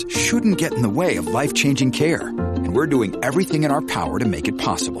costs shouldn't get in the way of life-changing care, and we're doing everything in our power to make it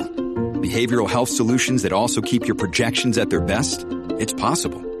possible. Behavioral health solutions that also keep your projections at their best? It's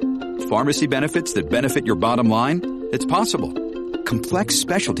possible. Pharmacy benefits that benefit your bottom line? It's possible. Complex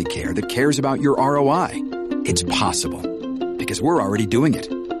specialty care that cares about your ROI? It's possible. Because we're already doing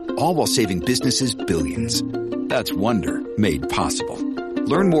it. All while saving businesses billions. That's Wonder made possible.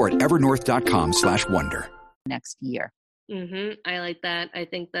 Learn more at evernorth.com/wonder. Next year. I like that. I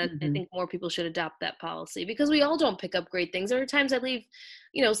Mm-hmm. think more people should adopt that policy because we all don't pick up great things. There are times I leave,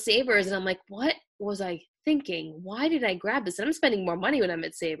 Savers, and I'm like, what was I thinking? Why did I grab this? And I'm spending more money when I'm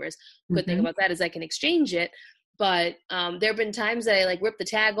at Savers. Good thing Mm-hmm. about that is I can exchange it. But there have been times that I like rip the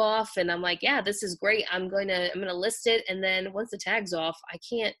tag off, and I'm like, yeah, this is great. I'm gonna list it, and then once the tag's off, I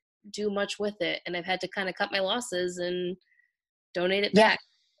can't do much with it, and I've had to kind of cut my losses and donate it Yeah. back.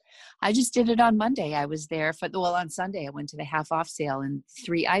 I just did it on Monday. I was there on Sunday, I went to the half off sale, and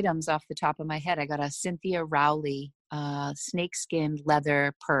 3 items off the top of my head. I got a Cynthia Rowley snakeskin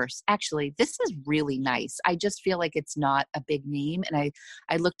leather purse. Actually, this is really nice. I just feel like it's not a big name. And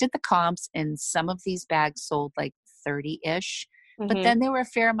I looked at the comps, and some of these bags sold like 30-ish. But hmm then there were a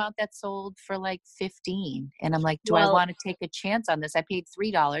fair amount that sold for like 15. And I'm like, do I Well, want to take a chance on this? I paid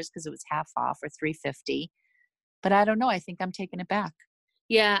 $3 because it was half off, or $3.50. But I don't know. I think I'm taking it back.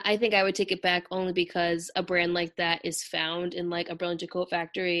 yeah, I think I would take it back only because a brand like that is found in like a Burlington Coat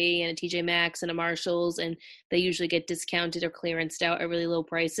Factory and a TJ Maxx and a Marshalls, and they usually get discounted or clearanced out at really low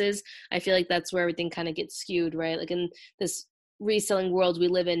prices. I feel like that's where everything kind of gets skewed, right? Like in this reselling world we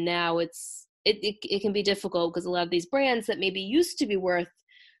live in now, it can be difficult because a lot of these brands that maybe used to be worth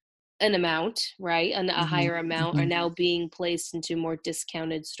an amount, right, a Hmm. higher amount, are Hmm. now being placed into more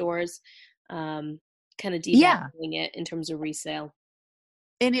discounted stores, kind of Yeah. devaluing it in terms of resale.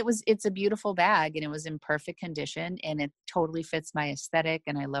 And it's a beautiful bag, and it was in perfect condition, and it totally fits my aesthetic,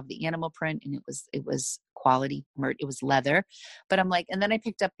 and I love the animal print, and it was quality it was leather. But I'm like, and then I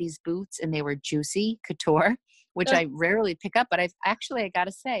picked up these boots, and they were Juicy Couture, which I rarely pick up, but I got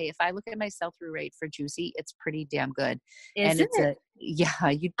to say, if I look at my sell-through rate for Juicy, it's pretty damn good. Is And it? yeah,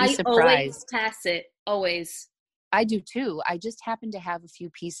 you'd be I always surprised. pass it. Always. I do too. I just happened to have a few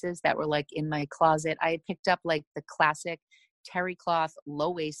pieces that were like in my closet. I had picked up like the classic terry cloth,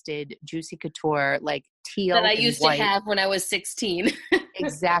 low waisted, Juicy Couture, like That I teal and used to white. have when I was 16.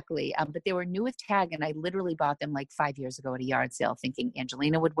 Exactly. But they were new with tag, and I literally bought them like 5 years ago at a yard sale, thinking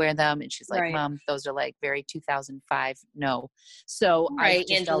Angelina would wear them. And she's like, Right. Mom, those are like very 2005. No. So All I've right,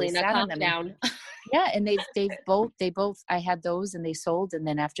 just always Angelina, sat on calm them. And down. yeah, and they both I had those, and they sold, and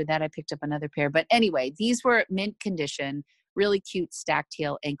then after that I picked up another pair. But anyway, these were mint condition, really cute stacked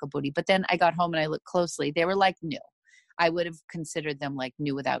heel ankle booty. But then I got home and I looked closely. They were like new. I would have considered them like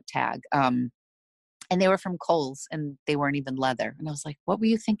new without tag. And they were from Kohl's, and they weren't even leather. And I was like, what were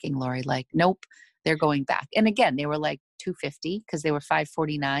you thinking, Lori? Like, nope, they're going back. And again, they were like $250 because they were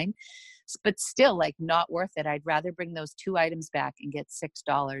 $549, but still like not worth it. I'd rather bring those 2 items back and get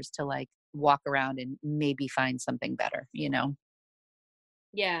 $6 to like walk around and maybe find something better. Yeah.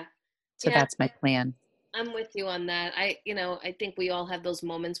 So Yeah, that's my plan. I'm with you on that. I think we all have those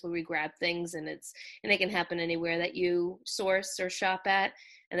moments where we grab things and it can happen anywhere that you source or shop at.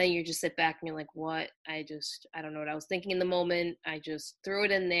 And then you just sit back and you're like, what? I don't know what I was thinking in the moment. I just threw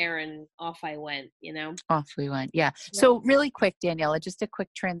it in there and off I went. Off we went. Yeah. Yep. So really quick, Daniela, just a quick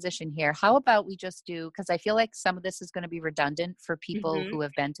transition here. How about we just do, because I feel like some of this is going to be redundant for people hmm who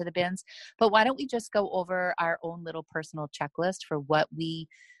have been to the bins, but why don't we just go over our own little personal checklist for what we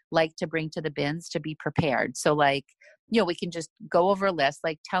like to bring to the bins to be prepared? So like, we can just go over a list.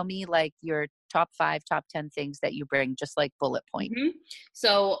 Like tell me like your top 5, top 10 things that you bring, just like bullet point. hmm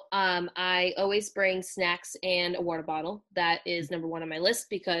So I always bring snacks and a water bottle. That is number one on my list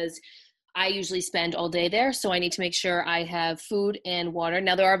because I usually spend all day there, so I need to make sure I have food and water.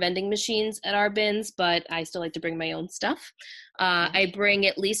 Now, there are vending machines at our bins, but I still like to bring my own stuff. Yeah. I bring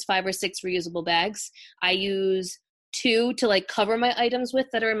at least 5 or 6 reusable bags. I use two to like cover my items with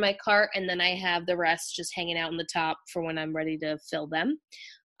that are in my cart, and then I have the rest just hanging out on the top for when I'm ready to fill them.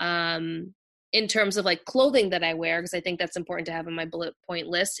 In terms of like clothing that I wear, because I think that's important to have on my bullet point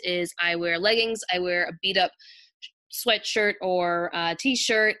list, is I wear leggings, I wear a beat up sweatshirt or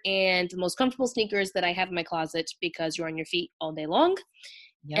t-shirt, and the most comfortable sneakers that I have in my closet because you're on your feet all day long.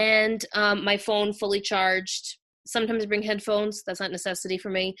 Yep. And my phone fully charged. Sometimes I bring headphones. That's not a necessity for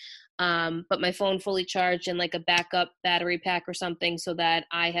me. But my phone fully charged and like a backup battery pack or something so that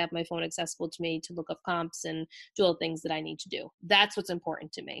I have my phone accessible to me to look up comps and do all the things that I need to do. That's what's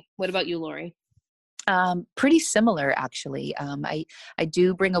important to me. What about you, Lori? Pretty similar, actually. I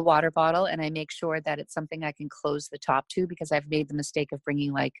do bring a water bottle, and I make sure that it's something I can close the top to, because I've made the mistake of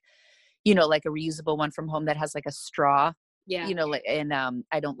bringing like a reusable one from home that has like a straw. Yeah. And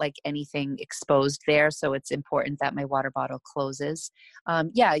I don't like anything exposed there. So it's important that my water bottle closes.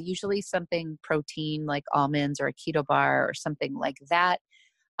 Usually something protein like almonds or a keto bar or something like that.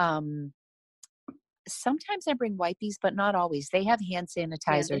 Sometimes I bring wipes, but not always. They have hand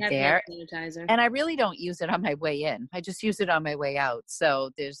sanitizer there. Hand sanitizer. And I really don't use it on my way in. I just use it on my way out. So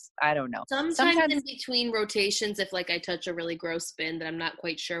I don't know. Sometimes in between rotations, if like I touch a really gross bin that I'm not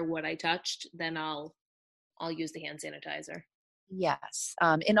quite sure what I touched, then I'll use the hand sanitizer. Yes.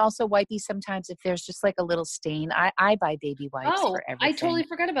 And also wipes sometimes if there's just like a little stain. I buy baby wipes for everything. I totally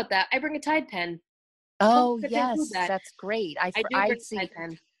forgot about that. I bring a Tide pen. Oh, yes. That's great. I do bring a Tide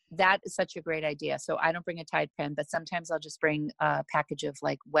pen. That is such a great idea. So I don't bring a Tide pen, but sometimes I'll just bring a package of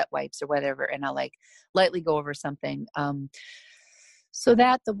like wet wipes or whatever, and I'll like lightly go over something. So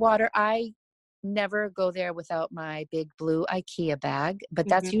that the water, I never go there without my big blue IKEA bag, but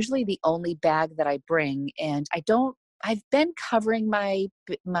that's usually the only bag that I bring. And I've been covering my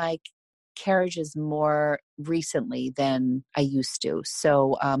carriages more recently than I used to.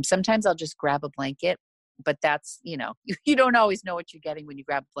 So sometimes I'll just grab a blanket, but that's, you don't always know what you're getting when you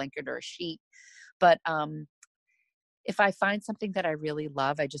grab a blanket or a sheet. But if I find something that I really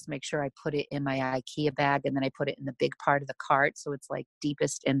love, I just make sure I put it in my IKEA bag, and then I put it in the big part of the cart. So it's like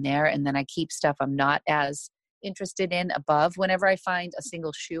deepest in there. And then I keep stuff I'm not as interested in above. Whenever I find a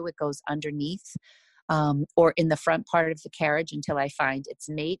single shoe, it goes underneath or in the front part of the carriage until I find its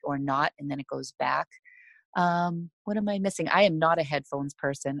mate or not. And then it goes back. What am I missing? I am not a headphones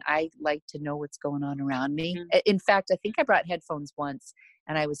person. I like to know what's going on around me. In fact, I think I brought headphones once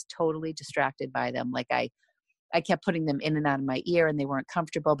and I was totally distracted by them. Like I kept putting them in and out of my ear and they weren't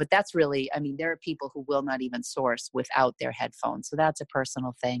comfortable, but that's really, there are people who will not even source without their headphones. So that's a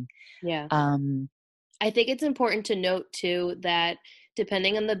personal thing. Yeah. I think it's important to note too that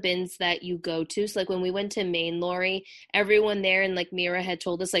depending on the bins that you go to, so like when we went to Maine, Lori, everyone there and like Mira had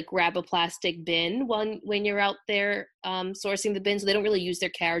told us like grab a plastic bin when you're out there sourcing the bins. They don't really use their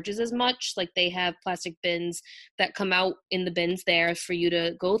carriages as much. Like they have plastic bins that come out in the bins there for you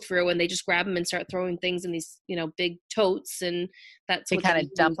to go through, and they just grab them and start throwing things in these big totes, and that's they kind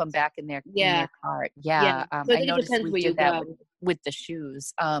of dump them back in their cart. Yeah. So I noticed we did that with the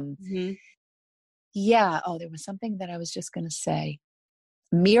shoes. Yeah. Oh, there was something that I was just going to say.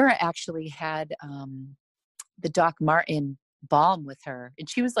 Mira actually had the Doc Martin balm with her, and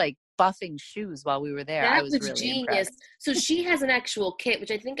she was like buffing shoes while we were there. That I was really genius. Impressed. So she has an actual kit,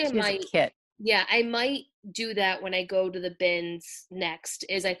 which I think I might. Kit. Yeah, I might do that when I go to the bins next.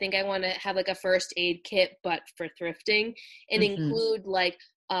 Is I think I want to have like a first aid kit, but for thrifting, and include like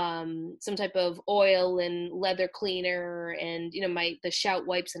some type of oil and leather cleaner and the Shout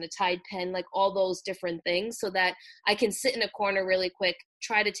wipes and a Tide pen, like all those different things, so that I can sit in a corner really quick,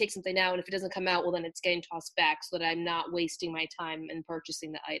 try to take something out, and if it doesn't come out, well then it's getting tossed back, so that I'm not wasting my time in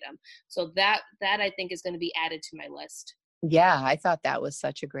purchasing the item. So that I think is going to be added to my list. Yeah, I thought that was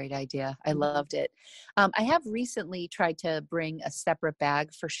such a great idea. I loved it. I have recently tried to bring a separate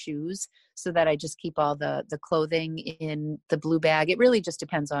bag for shoes so that I just keep all the clothing in the blue bag. It really just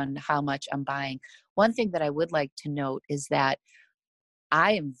depends on how much I'm buying. One thing that I would like to note is that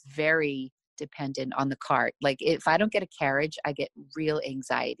I am very dependent on the cart. Like if I don't get a carriage, I get real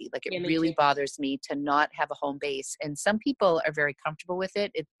anxiety. Like it really bothers me to not have a home base. And some people are very comfortable with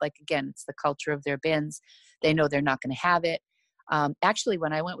it. It's like, again, it's the culture of their bins. They know they're not going to have it. Actually,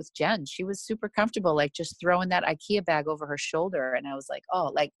 when I went with Jen, she was super comfortable, like just throwing that IKEA bag over her shoulder. And I was like,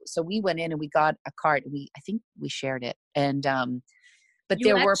 so we went in and we got a cart and I think we shared it. And, but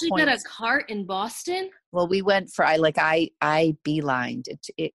there were points. You actually got a cart in Boston? Well, we went for, I beelined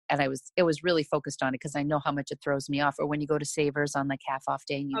it, and it was really focused on it because I know how much it throws me off. Or when you go to Savers on like half off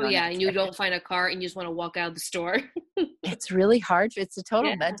day. And and you don't find a cart and you just want to walk out of the store. It's really hard. It's a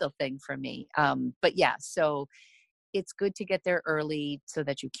total mental thing for me. But yeah, so it's good to get there early so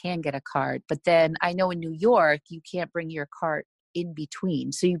that you can get a cart. But then I know in New York, you can't bring your cart in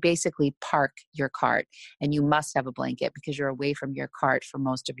between. So you basically park your cart and you must have a blanket because you're away from your cart for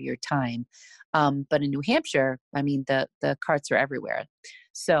most of your time. But in New Hampshire, I mean, the carts are everywhere.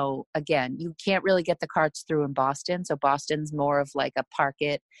 So again, you can't really get the carts through in Boston. So Boston's more of like a park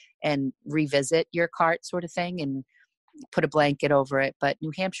it and revisit your cart sort of thing and put a blanket over it. But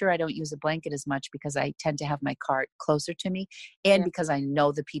New Hampshire, I don't use a blanket as much because I tend to have my cart closer to me and because I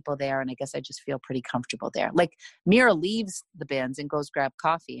know the people there. And I guess I just feel pretty comfortable there. Like Mira leaves the bins and goes grab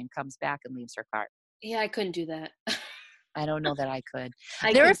coffee and comes back and leaves her cart. Yeah, I couldn't do that. I don't know that I could.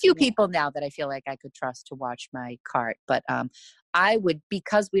 I There are a couldn't few do that. people now that I feel like I could trust to watch my cart, but I would,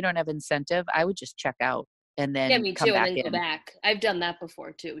 because we don't have incentive, I would just check out and Yeah, then me come too, and back then go in. back. I've done that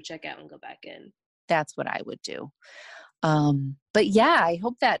before too. Check out and go back in. That's what I would do. But yeah, I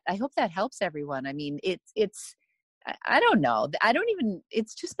hope that helps everyone. I mean, I don't know.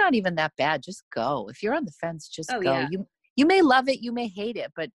 It's just not even that bad. Just go. If you're on the fence, just Oh go. yeah. You may love it, you may hate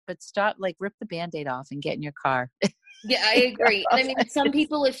it, but stop, like rip the Band-Aid off and get in your car. Yeah, I agree. And I mean, some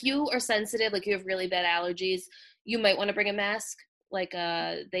people, if you are sensitive, like you have really bad allergies, you might want to bring a mask. Like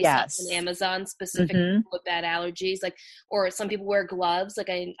they sell Yes. on Amazon specific Mhm. with bad allergies. Like, or some people wear gloves. Like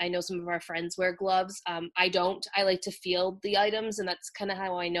I know some of our friends wear gloves. I don't. I like to feel the items, and that's kind of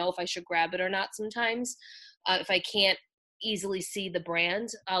how I know if I should grab it or not. Sometimes, if I can't easily see the brand,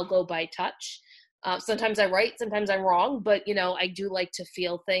 I'll go by touch. Sometimes I'm right, sometimes I'm wrong, but I do like to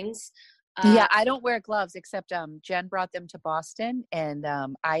feel things. Yeah, I don't wear gloves except Jen brought them to Boston and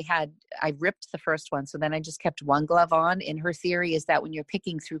I ripped the first one. So then I just kept one glove on. And her theory is that when you're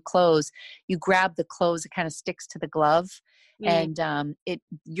picking through clothes, you grab the clothes, it kind of sticks to the glove. Mm. And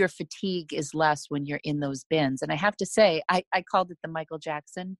your fatigue is less when you're in those bins. And I have to say, I called it the Michael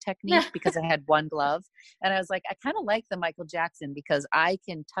Jackson technique because I had one glove. And I was like, I kind of like the Michael Jackson because I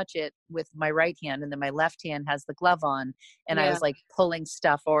can touch it with my right hand and then my left hand has the glove on. And I Yeah. was like pulling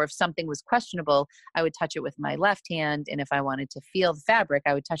stuff, or if something was questionable, I would touch it with my left hand. And if I wanted to feel the fabric,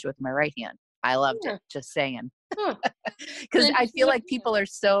 I would touch it with my right hand. I loved Yeah. it, just saying. Huh. Because I feel like people are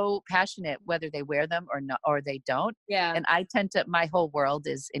so passionate whether they wear them or not, or they don't. Yeah. And I tend to, my whole world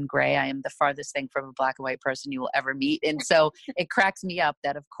is in gray. I am the farthest thing from a black and white person you will ever meet. And so it cracks me up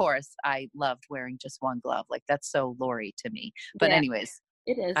that, of course, I loved wearing just one glove. Like that's so Lori to me. But Yeah, anyways,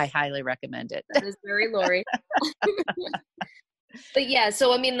 it is. I highly recommend it. That is very Lori. But yeah,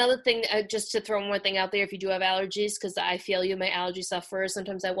 so I mean, another thing, just to throw one more thing out there, if you do have allergies, because I feel you, my allergy suffers.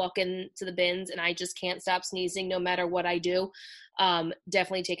 Sometimes I walk into the bins and I just can't stop sneezing no matter what I do.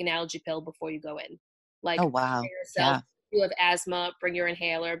 Definitely take an allergy pill before you go in. Like, Oh, wow. prepare yourself. Yeah. If you have asthma, bring your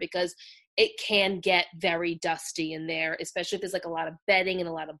inhaler because it can get very dusty in there, especially if there's like a lot of bedding and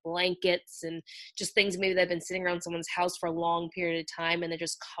a lot of blankets and just things maybe that have been sitting around someone's house for a long period of time and they're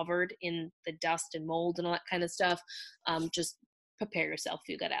just covered in the dust and mold and all that kind of stuff. Just prepare yourself if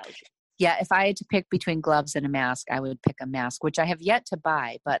you got allergy. Yeah, if I had to pick between gloves and a mask, I would pick a mask, which I have yet to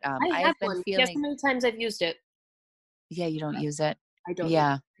buy. But I I have have been one. Guess how feeling. many times I've used it? Yeah, you don't use it. I don't use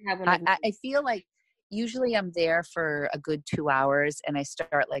Yeah, it. I have one. I've I feel like usually I'm there for a good 2 hours, and I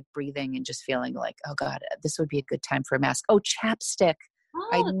start like breathing and just feeling like, oh God, this would be a good time for a mask. Oh, chapstick.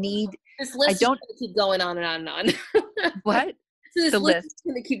 I Oh, need. this I list is don't. going to keep going on and on and on. What? So this The list list. is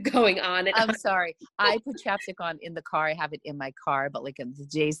going to keep going on and I'm on. sorry. I put chapstick on in the car. I have it in my car, but like the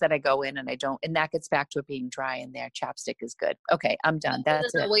days that I go in and I don't, and that gets back to it being dry in there. Chapstick is good. Okay, I'm done.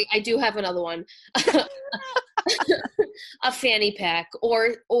 That's No, it. wait, I do have another one. A fanny pack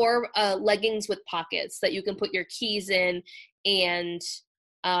or leggings with pockets that you can put your keys in and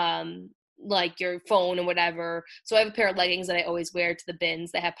like your phone and whatever. So I have a pair of leggings that I always wear to the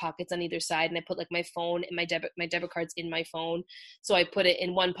bins that have pockets on either side, and I put like my phone and my debit cards in my phone. So I put it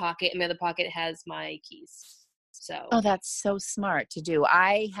in one pocket and my other pocket has my keys. So Oh, that's so smart to do.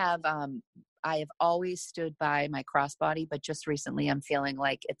 I have always stood by my crossbody, but just recently I'm feeling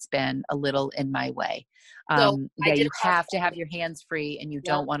like it's been a little in my way. I Yeah, did you a have to crossbody. have your hands free and you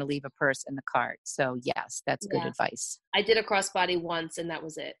Yep. don't want to leave a purse in the cart. So yes, that's good Yeah. advice. I did a crossbody once and that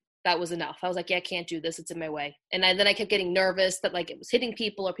was it. That was enough. I was like, yeah, I can't do this. It's in my way. And then I kept getting nervous that like it was hitting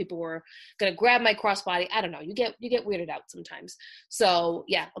people or people were going to grab my crossbody. I don't know. You get weirded out sometimes. So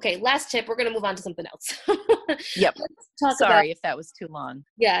yeah. Okay. Last tip. We're going to move on to something else. Yep. Let's talk Sorry about, if that was too long.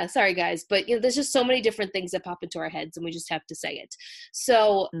 yeah, sorry guys. But there's just so many different things that pop into our heads and we just have to say it.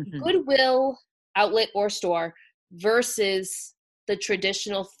 So Mhm. Goodwill outlet or store versus the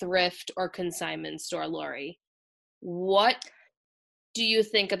traditional thrift or consignment store, Lori. What do you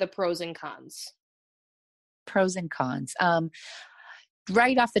think are the pros and cons? Pros and cons.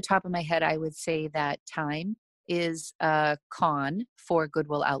 Right off the top of my head, I would say that time is a con for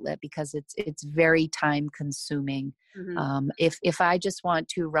Goodwill Outlet because it's very time consuming. If I just want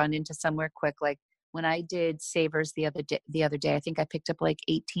to run into somewhere quick, like when I did Savers the other day, I think I picked up like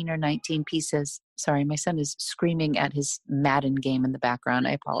 18 or 19 pieces. Sorry, my son is screaming at his Madden game in the background.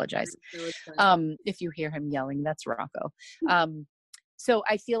 I apologize. If you hear him yelling, that's Rocco. So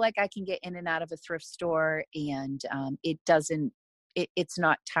I feel like I can get in and out of a thrift store, and it's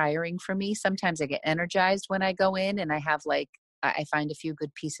not tiring for me. Sometimes I get energized when I go in and I find a few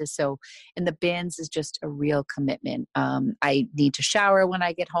good pieces. So, and the bins is just a real commitment. I need to shower when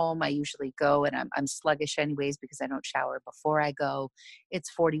I get home. I usually go, and I'm sluggish anyways because I don't shower before I go.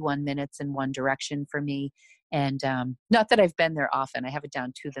 It's 41 minutes in one direction for me. And not that I've been there often. I have it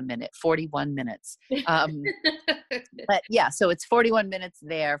down to the minute, 41 minutes. But yeah, so it's 41 minutes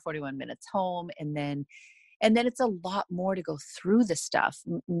there, 41 minutes home. And then it's a lot more to go through the stuff.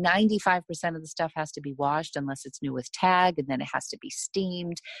 95% of the stuff has to be washed unless it's new with tag, and then it has to be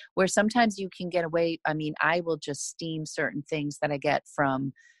steamed, where sometimes you can get away. I mean, I will just steam certain things that I get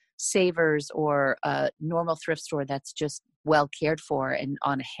from Savers or a normal thrift store that's just well cared for and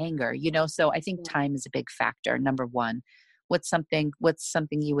on a hanger, so I think time is a big factor. Number one. What's something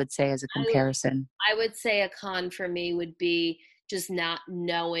you would say as a comparison? I would say a con for me would be just not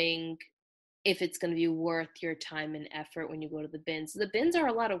knowing if it's going to be worth your time and effort when you go to the bins. The bins are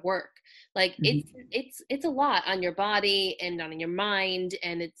a lot of work. Like it's a lot on your body and on your mind.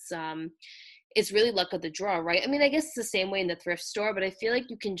 And it's really luck of the draw, right? I mean, I guess it's the same way in the thrift store, but I feel like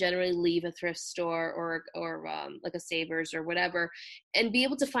you can generally leave a thrift store or like a Savers or whatever and be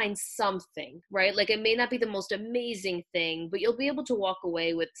able to find something, right? Like it may not be the most amazing thing, but you'll be able to walk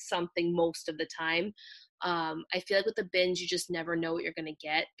away with something most of the time. I feel like with the bins, you just never know what you're going to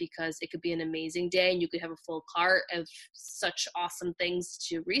get because it could be an amazing day and you could have a full cart of such awesome things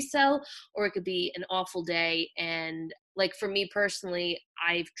to resell, or it could be an awful day. And like for me personally,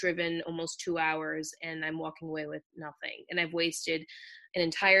 I've driven almost 2 hours and I'm walking away with nothing. And I've wasted an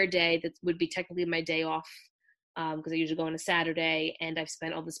entire day that would be technically my day off because I usually go on a Saturday, and I've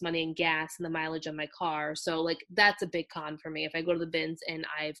spent all this money in gas and the mileage on my car. So like that's a big con for me if I go to the bins and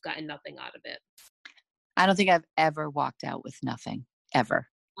I've gotten nothing out of it. I don't think I've ever walked out with nothing, ever.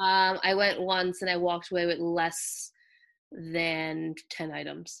 I went once and I walked away with less than 10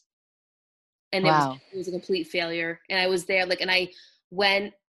 items. And wow. it was a complete failure. And I was there, and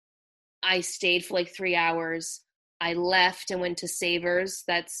I stayed for like 3 hours. I left and went to Savers.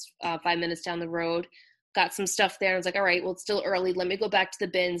 That's 5 minutes down the road. Got some stuff there. I was like, all right, well, it's still early. Let me go back to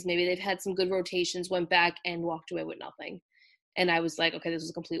the bins. Maybe they've had some good rotations, went back and walked away with nothing. And I was like, okay, this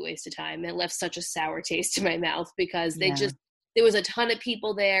was a complete waste of time. And it left such a sour taste in my mouth because there was a ton of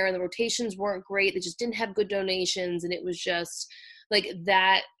people there and the rotations weren't great. They just didn't have good donations. And it was just like,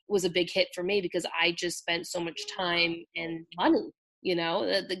 that was a big hit for me because I just spent so much time and money,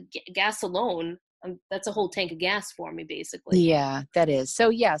 the gas alone. That's a whole tank of gas for me, basically. Yeah, that is. So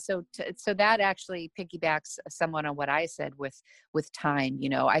yeah, so that actually piggybacks somewhat on what I said with time.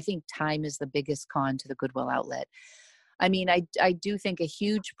 I think time is the biggest con to the Goodwill Outlet. I mean, I do think a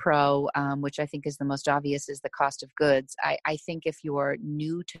huge pro, which I think is the most obvious, is the cost of goods. I think if you're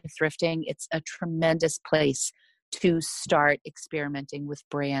new to thrifting, it's a tremendous place to start experimenting with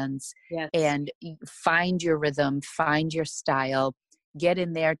brands. Yes. And find your rhythm, find your style, get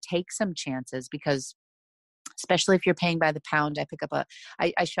in there, take some chances, because especially if you're paying by the pound,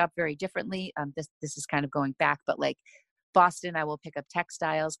 I shop very differently. This is kind of going back, but like Boston, I will pick up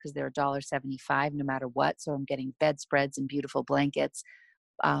textiles because they're $1.75 no matter what. So I'm getting bedspreads and beautiful blankets.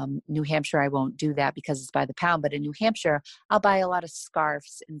 New Hampshire, I won't do that because it's by the pound. But in New Hampshire, I'll buy a lot of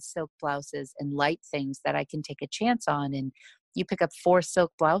scarves and silk blouses and light things that I can take a chance on. And you pick up 4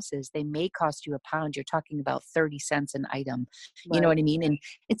 silk blouses, they may cost you £1. You're talking about 30 cents an item. Right. You know what I mean? And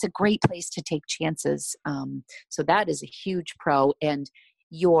it's a great place to take chances. So that is a huge pro. And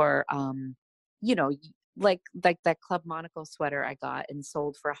your, like that Club Monaco sweater I got and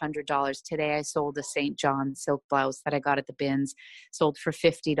sold for $100. Today I sold a St. John silk blouse that I got at the bins, sold for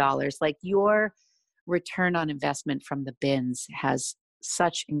 $50. Like, your return on investment from the bins has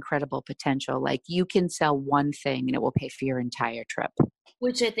such incredible potential. Like, you can sell one thing and it will pay for your entire trip.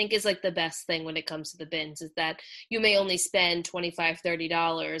 Which I think is like the best thing when it comes to the bins, is that you may only spend $25,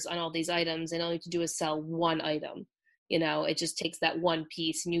 $30 on all these items, and all you have to do is sell one item. It just takes that one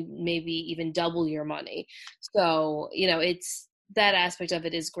piece and you maybe even double your money. So, it's that aspect of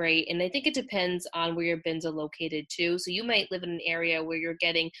it is great. And I think it depends on where your bins are located too. So you might live in an area where you're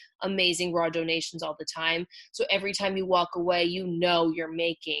getting amazing raw donations all the time. So every time you walk away, you're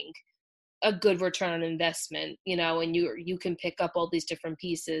making a good return on investment, and you can pick up all these different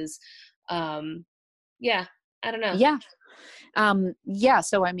pieces. Yeah. I don't know. Yeah.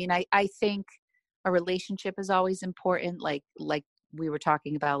 So, I mean, I think a relationship is always important. Like we were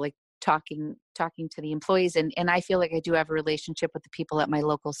talking about, like talking to the employees. And I feel like I do have a relationship with the people at my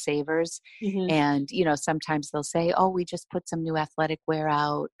local Savers. Mm-hmm. And, sometimes they'll say, oh, we just put some new athletic wear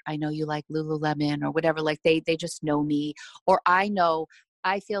out. I know you like Lululemon or whatever. Like they just know me, or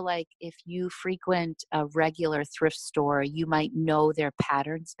I feel like if you frequent a regular thrift store, you might know their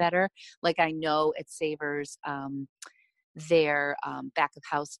patterns better. Like I know at Savers, their back of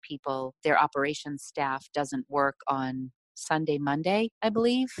house people, their operations staff doesn't work on Sunday, Monday, I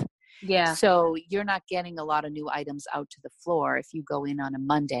believe. Yeah. So you're not getting a lot of new items out to the floor if you go in on a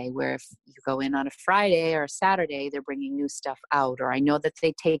Monday, where if you go in on a Friday or a Saturday, they're bringing new stuff out. Or I know that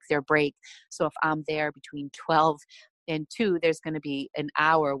they take their break. So if I'm there between 12 and 2, there's going to be an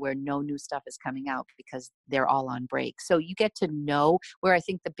hour where no new stuff is coming out because they're all on break. So you get to know, where I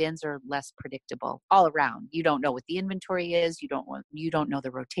think the bins are less predictable all around. You don't know what the inventory is. You don't know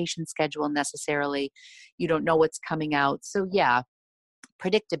the rotation schedule necessarily. You don't know what's coming out. So yeah,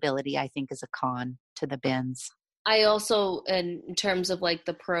 predictability, I think, is a con to the bins. I also, in terms of like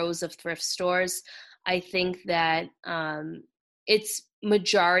the pros of thrift stores, I think that it's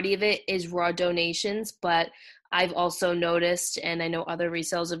majority of it is raw donations, but I've also noticed, and I know other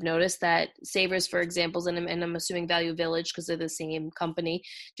resellers have noticed, that Savers, for example, and I'm assuming Value Village, because they're the same company,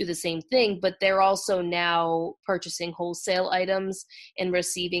 do the same thing, but they're also now purchasing wholesale items and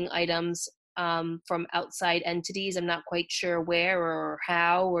receiving items from outside entities. I'm not quite sure where or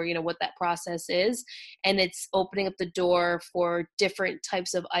how or, what that process is. And it's opening up the door for different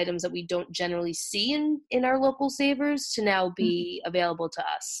types of items that we don't generally see in our local Savers to now be available to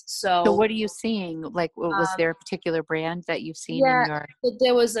us. So what are you seeing? Like, was there a particular brand that you've seen in your...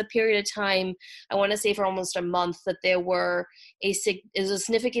 There was a period of time, I want to say for almost a month, that there were a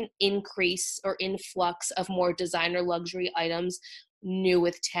significant increase or influx of more designer luxury items new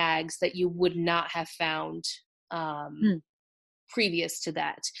with tags that you would not have found previous to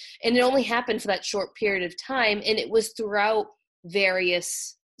that. And it only happened for that short period of time, and it was throughout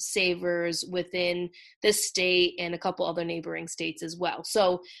various Savers within this state and a couple other neighboring states as well.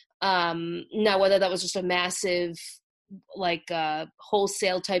 So now whether that was just a massive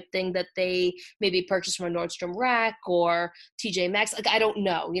wholesale type thing that they maybe purchased from a Nordstrom Rack or TJ Maxx, I don't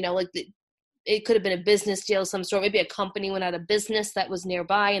know, it could have been a business deal of some sort. Maybe a company went out of business that was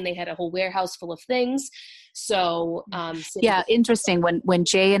nearby and they had a whole warehouse full of things. So, interesting. When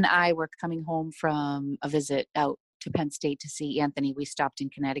Jay and I were coming home from a visit out to Penn State to see Anthony, we stopped in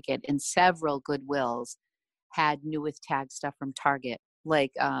Connecticut, and several Goodwills had new with tag stuff from Target.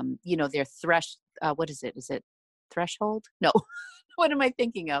 Like, their what is it? Is it Threshold? No. What am I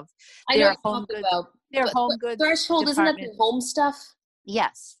thinking of? I know home goods. Their home goods. Threshold, isn't that the home stuff?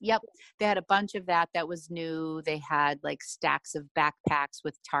 Yes. Yep. They had a bunch of that was new. They had like stacks of backpacks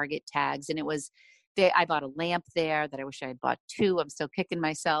with Target tags, and I bought a lamp there that I wish I had bought 2. I'm still kicking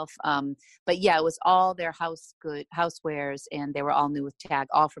myself. But yeah, it was all their housewares, and they were all new with tag,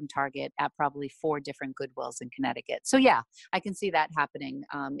 all from Target at probably 4 different Goodwills in Connecticut. So yeah, I can see that happening.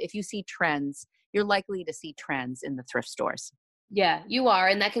 If you see trends, you're likely to see trends in the thrift stores. Yeah, you are.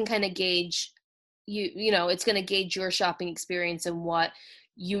 And that can kind of gauge it's going to gauge your shopping experience and what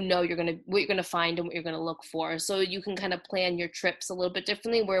you're going to find and what you're going to look for. So you can kind of plan your trips a little bit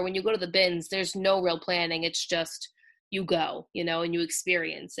differently, where when you go to the bins, there's no real planning. It's just you go, and you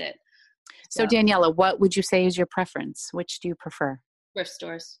experience it. So Daniela, what would you say is your preference? Which do you prefer? Thrift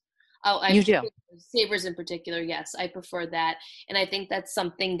stores. Oh, you do? Savers in particular, yes. I prefer that. And I think that's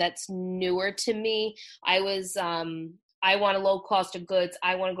something that's newer to me. I want a low cost of goods.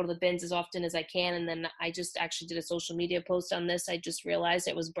 I want to go to the bins as often as I can. And then I just actually did a social media post on this. I just realized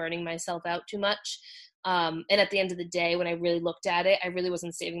I was burning myself out too much. And at the end of the day, when I really looked at it, I really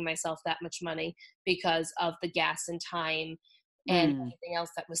wasn't saving myself that much money because of the gas and time and anything else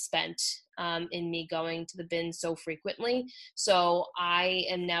that was spent in me going to the bins so frequently. So I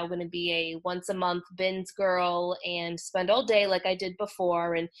am now going to be a once a month bins girl and spend all day like I did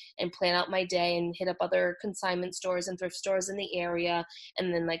before and plan out my day and hit up other consignment stores and thrift stores in the area,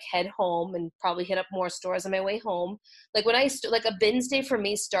 and then head home and probably hit up more stores on my way home. Like when a bins day for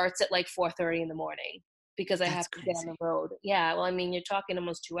me starts at 4:30 in the morning because I have to get on the road. Yeah. Well, I mean, you're talking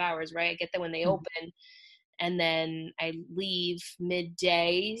almost 2 hours, right? I get there when they open. And then I leave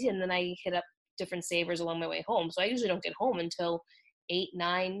midday, and then I hit up different Savers along my way home. So I usually don't get home until 8,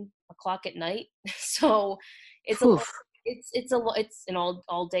 9 o'clock at night. So it's it's an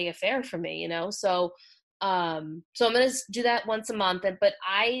all day affair for me, So I'm gonna do that once a month. But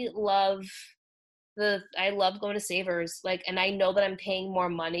I love I love going to Savers, like, and I know that I'm paying more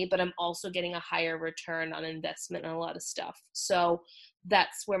money, but I'm also getting a higher return on investment on a lot of stuff. So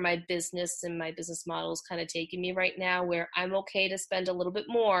that's where my business and my business model is kind of taking me right now, where I'm okay to spend a little bit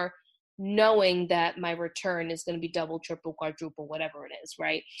more, knowing that my return is going to be double, triple, quadruple, whatever it is,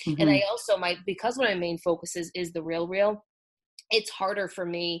 right? And I also because my main focus is the Real, it's harder for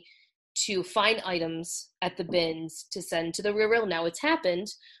me to find items at the bins to send to the Real. Now it's happened,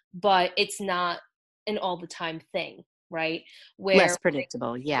 but it's not an all the time thing, right? Where less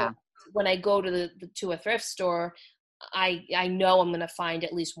predictable. Yeah. when I go to to a thrift store, I know I'm going to find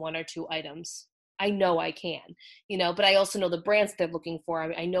at least one or two items. I know I can, but I also know the brands they're looking for.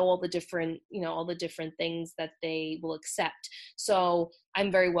 I know all the different, all the different things that they will accept. So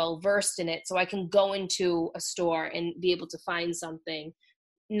I'm very well versed in it. So I can go into a store and be able to find something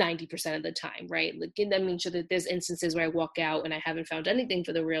 90% of the time, right? Like, I mean, sure that there's instances where I walk out and I haven't found anything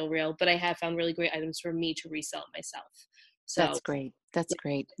for the Real, but I have found really great items for me to resell myself. So that's great. That's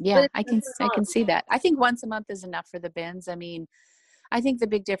great. Yeah, I can see that. I think once a month is enough for the bins. I mean, I think the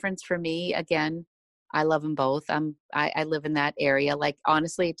big difference for me, again, I love them both. I live in that area. Like,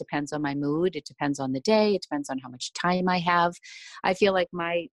 honestly, it depends on my mood. It depends on the day. It depends on how much time I have. I feel like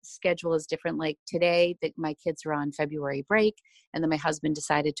my schedule is different. Like today that my kids are on February break and then my husband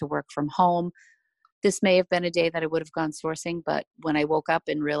decided to work from home. This may have been a day that I would have gone sourcing, but when I woke up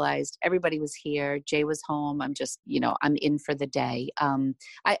and realized everybody was here, Jay was home, I'm just, I'm in for the day.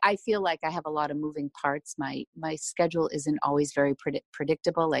 I feel like I have a lot of moving parts. My schedule isn't always very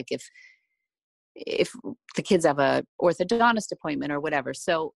predictable. Like if the kids have a orthodontist appointment or whatever.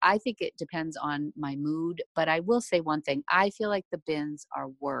 So I think it depends on my mood, but I will say one thing. I feel like the bins are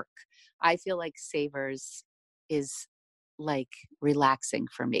work. I feel like Savers is like relaxing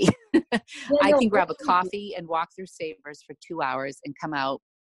for me. I can grab a coffee and walk through Savers for 2 hours and come out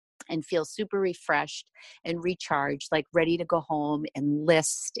and feel super refreshed and recharged, like ready to go home and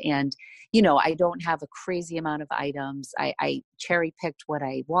list. And, I don't have a crazy amount of items. I cherry picked what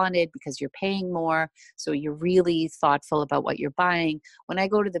I wanted because you're paying more. So you're really thoughtful about what you're buying. When I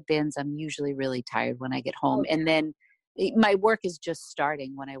go to the bins, I'm usually really tired when I get home. And then my work is just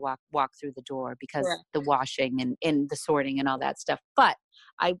starting when I walk through the door because the washing and the sorting and all that stuff. But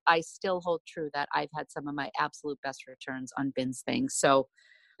I still hold true that I've had some of my absolute best returns on bins things. So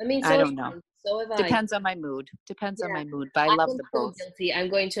I mean, I don't know. So have Depends on my mood. On my mood, but I love them both. Guilty. I'm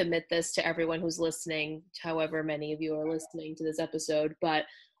going to admit this to everyone who's listening, however many of you are listening to this episode, but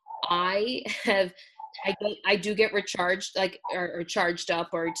I do get recharged, like, or charged up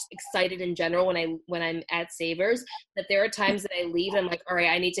or just excited in general when I'm at Savers, that there are times that I leave and I'm like, all right,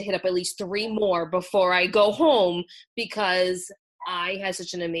 I need to hit up at least 3 more before I go home because I had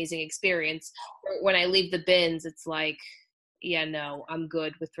such an amazing experience. When I leave the bins, it's like, yeah, no, I'm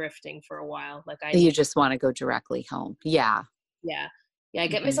good with thrifting for a while. Like you just want to go directly home. Yeah. Yeah. I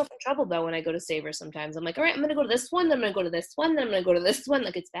get myself in trouble though when I go to Savers sometimes. I'm like, all right, I'm going to go to this one, then I'm going to go to this one, then I'm going to go to this one.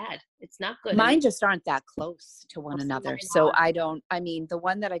 Like, it's bad. It's not good. Mine just aren't that close to one another. So the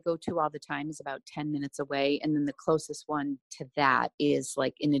one that I go to all the time is about 10 minutes away. And then the closest one to that is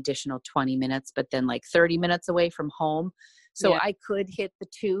like an additional 20 minutes, but then like 30 minutes away from home. So I could hit the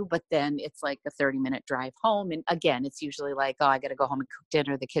 2, but then it's like a 30-minute drive home. And again, it's usually like, oh, I got to go home and cook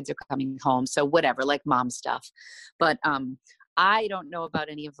dinner. The kids are coming home. So whatever, like mom stuff. But I don't know about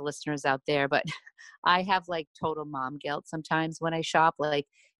any of the listeners out there, but I have like total mom guilt sometimes when I shop. Like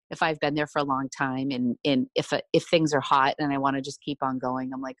if I've been there for a long time and if things are hot and I want to just keep on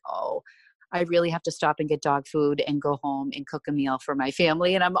going, I'm like, oh, I really have to stop and get dog food and go home and cook a meal for my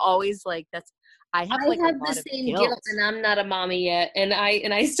family. And I'm always like, I have the same guilt, and I'm not a mommy yet, and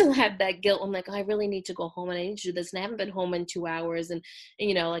I still have that guilt. I'm like, oh, I really need to go home, and I need to do this, and I haven't been home in 2 hours, and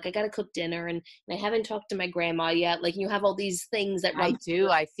like I got to cook dinner, and I haven't talked to my grandma yet. Like, you have all these things that I do.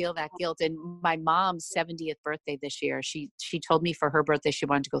 I feel that guilt. And my mom's 70th birthday this year, she told me for her birthday she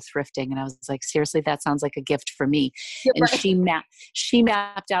wanted to go thrifting, and I was like, seriously, that sounds like a gift for me. And she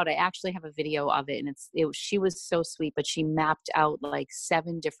mapped out. I actually have a video of it, and she was so sweet, but she mapped out like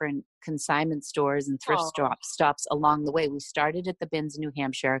 7 different consignment stores and thrift stops along the way. We started at the bins in New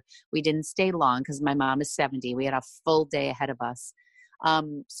Hampshire. We didn't stay long because my mom is 70. We had a full day ahead of us.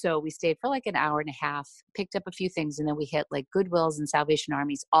 So we stayed for like an hour and a half, picked up a few things, and then we hit like Goodwills and Salvation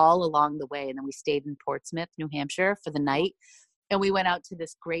Armies all along the way. And then we stayed in Portsmouth, New Hampshire for the night. And we went out to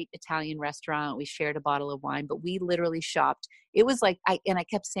this great Italian restaurant. We shared a bottle of wine, but we literally shopped. It was like, I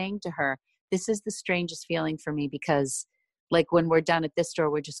kept saying to her, this is the strangest feeling for me because like when we're done at this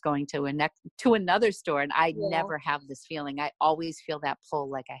store, we're just going to another store. And I never have this feeling. I always feel that pull,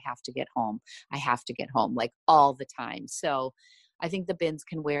 like I have to get home. I have to get home, like all the time. So I think the bins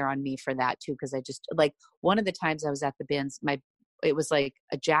can wear on me for that too. Cause I just like one of the times I was at the bins, it was like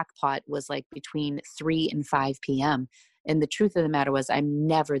a jackpot was like between 3 and 5 p.m. And the truth of the matter was I'm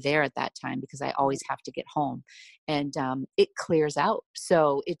never there at that time because I always have to get home, and it clears out.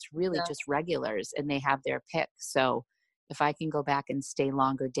 So it's really just regulars and they have their pick. So if I can go back and stay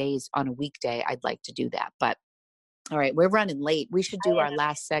longer days on a weekday, I'd like to do that. But all right, we're running late. We should do our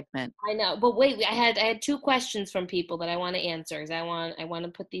last segment. I know, but wait, I had 2 questions from people that I want to answer because I want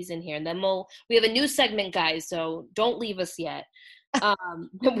to put these in here, and then we have a new segment, guys. So don't leave us yet.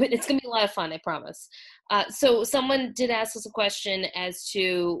 It's gonna be a lot of fun, I promise. So someone did ask us a question as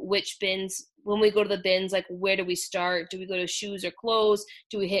to which bins, when we go to the bins, like where do we start? Do we go to shoes or clothes?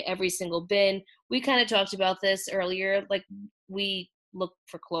 Do we hit every single bin? We kind of talked about this earlier. Like we look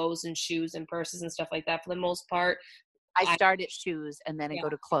for clothes and shoes and purses and stuff like that for the most part. I start at shoes and then I go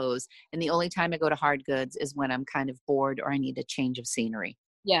to clothes. And the only time I go to hard goods is when I'm kind of bored or I need a change of scenery.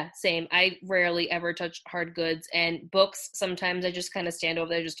 Yeah, same. I rarely ever touch hard goods, and books. Sometimes I just kind of stand over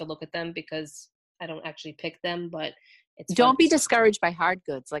there just to look at them because I don't actually pick them, but it's Don't fun. be discouraged by hard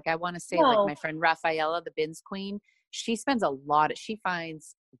goods. Like I want to say, like my friend Rafaela, the bins queen, she spends she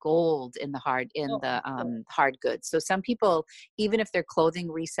finds gold in the hard goods. So some people, even if they're clothing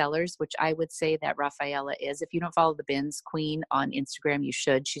resellers, which I would say that Rafaela is, if you don't follow the bins queen on Instagram, you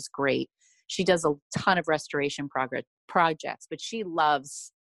should. She's great. She does a ton of restoration projects, but she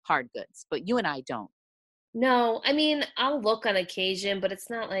loves hard goods, but you and I don't. No, I mean, I'll look on occasion, but it's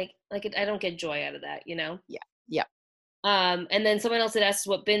not like I don't get joy out of that, you know? Yeah. Yeah. And then someone else had asked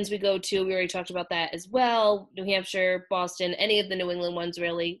what bins we go to. We already talked about that as well. New Hampshire, Boston, any of the New England ones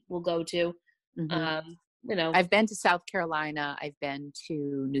really we'll go to. Mm-hmm. You know, I've been to South Carolina. I've been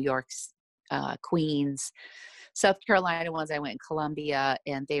to New York's, Queens. South Carolina ones, I went in Columbia,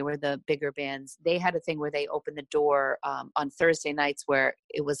 and they were the bigger bins. They had a thing where they opened the door on Thursday nights where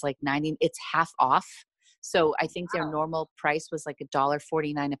it was like it's half off. So I think their normal price was like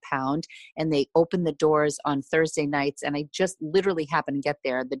 $1.49 a pound, and they opened the doors on Thursday nights. And I just literally happened to get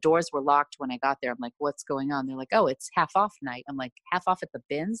there. The doors were locked when I got there. I'm like, what's going on? They're like, oh, it's half off night. I'm like, half off at the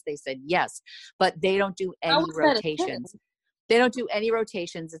bins? They said yes, but they don't do any rotations. They don't do any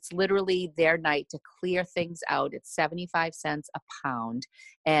rotations. It's literally their night to clear things out. It's 75 cents a pound.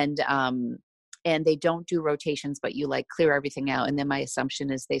 And they don't do rotations, but you like clear everything out. And then my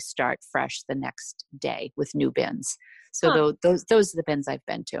assumption is they start fresh the next day with new bins. So those are the bins I've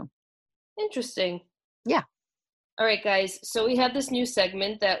been to. Interesting. Yeah. All right, guys. So we have this new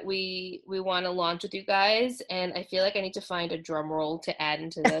segment that we want to launch with you guys. And I feel like I need to find a drum roll to add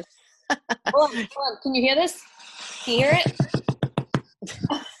into this. Hold on. Can you hear this? Can you hear it?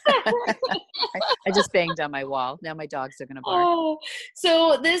 I just banged on my wall. Now my dogs are going to bark. Oh,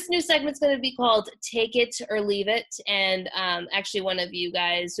 so this new segment's going to be called Take It or Leave It. And actually one of you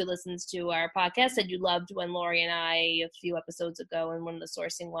guys who listens to our podcast said you loved when Lori and I, a few episodes ago in one of the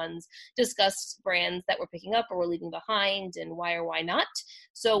sourcing ones, discussed brands that we're picking up or we're leaving behind and why or why not.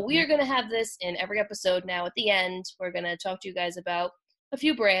 So we are going to have this in every episode now. At the end, we're going to talk to you guys about a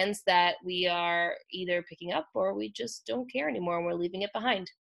few brands that we are either picking up or we just don't care anymore and we're leaving it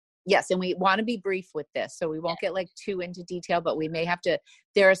behind. Yes, and we want to be brief with this, so we won't get like too into detail, but we may have to.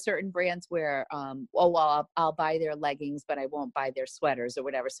 There are certain brands where, I'll buy their leggings, but I won't buy their sweaters or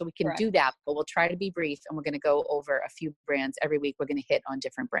whatever. So we can do that, but we'll try to be brief, and we're going to go over a few brands every week. We're going to hit on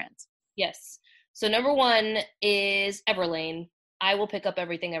different brands. Yes. So number 1 is Everlane. I will pick up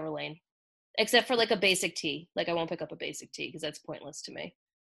everything Everlane, except for like a basic tee. Like I won't pick up a basic tee because that's pointless to me.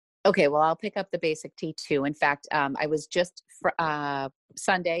 Okay, well, I'll pick up the basic tee too. In fact, I was just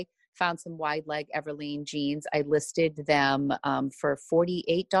Sunday, found some wide leg Everlane jeans. I listed them for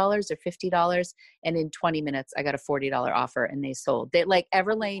 $48 or $50, and in 20 minutes, I got a $40 offer, and they sold.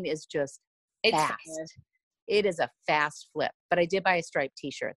 Everlane is just fast. It is a fast flip. But I did buy a striped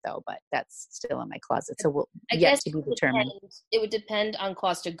T-shirt though, but that's still in my closet, so we'll yet to be determined. It would depend on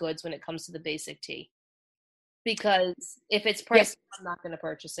cost of goods when it comes to the basic tee. Because if it's priced, I'm not going to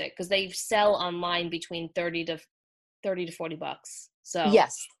purchase it because they sell online between $30 to $40. So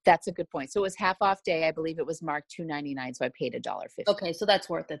yes, that's a good point. So it was half off day. I believe it was marked $2.99, so I paid $1.50. Okay, so that's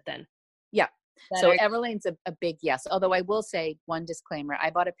worth it then. Yeah. So Everlane's a big yes. Although I will say one disclaimer: I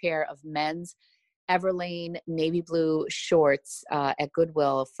bought a pair of men's Everlane navy blue shorts at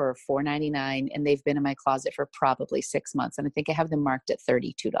Goodwill for $4.99, and they've been in my closet for probably 6 months, and I think I have them marked at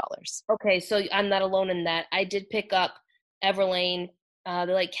 $32. Okay, so I'm not alone in that. I did pick up Everlane, they're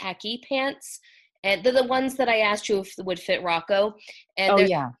like khaki pants, and they're the ones that I asked you if would fit Rocco, and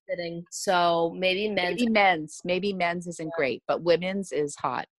they're fitting. So maybe men's. Maybe men's isn't great, but women's is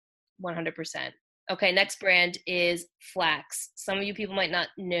hot. 100%. Okay, next brand is Flax. Some of you people might not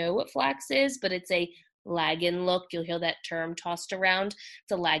know what Flax is, but it's a lag and look. You'll hear that term tossed around.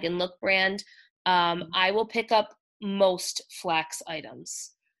 It's a lag and look brand. I will pick up most Flax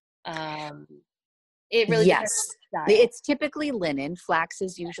items. It really depends Yes. on the style. It's typically linen. Flax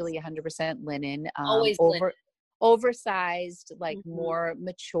is usually 100% linen. Always linen. Oversized, like more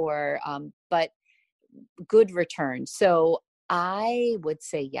mature, but good return. So I would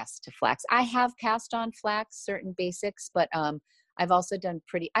say yes to Flax. I have passed on Flax, certain basics, but I've also done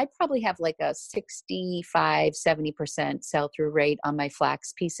I probably have like a 65, 70% sell through rate on my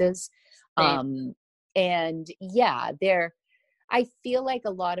Flax pieces. And yeah, I feel like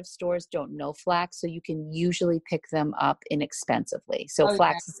a lot of stores don't know Flax, so you can usually pick them up inexpensively. So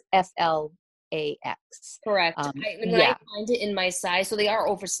Flax is FLAX. Correct. When I find it in my size, so they are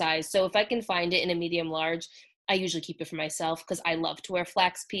oversized. So if I can find it in a medium large, I usually keep it for myself because I love to wear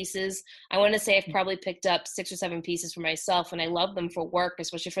Flax pieces. I want to say I've probably picked up 6 or 7 pieces for myself, and I love them for work,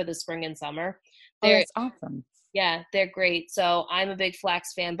 especially for the spring and summer. That's awesome. Yeah, they're great. So I'm a big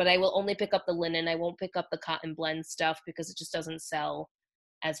Flax fan, but I will only pick up the linen. I won't pick up the cotton blend stuff because it just doesn't sell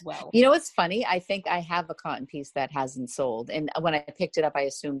as well. You know what's funny? I think I have a cotton piece that hasn't sold. And when I picked it up, I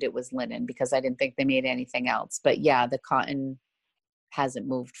assumed it was linen because I didn't think they made anything else. But yeah, the cotton hasn't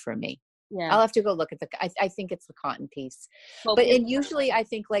moved for me. Yeah. I'll have to go look at I think it's the cotton piece. And usually I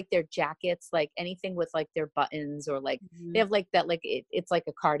think like their jackets, like anything with like their buttons or like they have like that, like it's like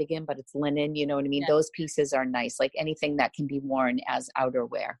a cardigan, but it's linen, you know what I mean? Yeah. Those pieces are nice. Like anything that can be worn as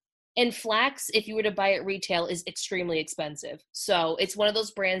outerwear. And Flax, if you were to buy it retail, is extremely expensive. So it's one of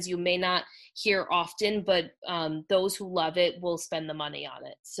those brands you may not hear often, but those who love it will spend the money on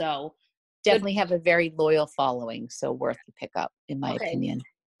it. So definitely have a very loyal following. So worth the pickup, in my opinion.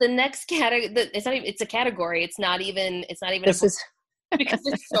 The next category, it's a category. It's not even because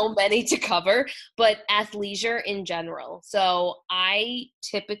there's so many to cover, but athleisure in general. So I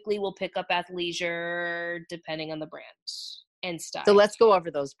typically will pick up athleisure depending on the brand and style. So let's go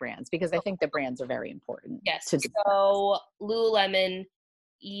over those brands because I think the brands are very important. Yes. So Lululemon,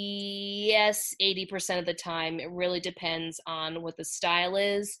 yes, 80% of the time. It really depends on what the style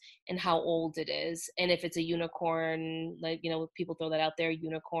is and how old it is. And if it's a unicorn, like, you know, people throw that out there,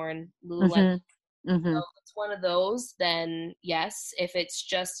 unicorn, Lululemon. So if it's one of those, then yes. If it's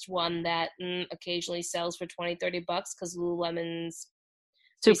just one that occasionally sells for $20-$30 because Lululemon's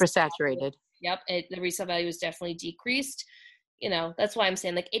super saturated. Yep. The resale value is definitely decreased. You know, that's why I'm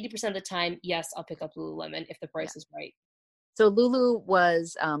saying like 80% of the time, yes, I'll pick up Lululemon if the price is right. So Lulu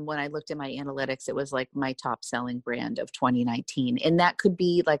was, when I looked at my analytics, it was like my top selling brand of 2019. And that could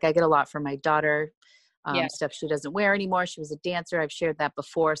be like, I get a lot from my daughter, stuff she doesn't wear anymore. She was a dancer. I've shared that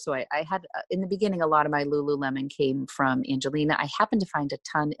before. So I had, in the beginning, a lot of my Lululemon came from Angelina. I happened to find a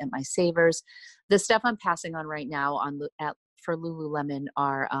ton at my Savers. The stuff I'm passing on right now for Lululemon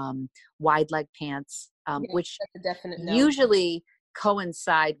are wide leg pants, which usually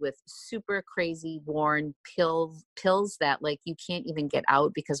coincide with super crazy worn pills that like you can't even get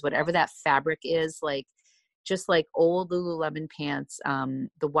out because whatever that fabric is, like just like old Lululemon pants,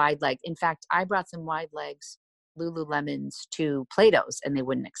 the wide leg. In fact, I brought some wide legs Lululemons to Plato's and they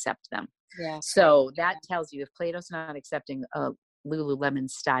wouldn't accept them. Yeah. So that tells you if Plato's not accepting a Lululemon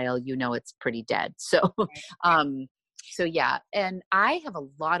style, you know it's pretty dead. So so yeah, and I have a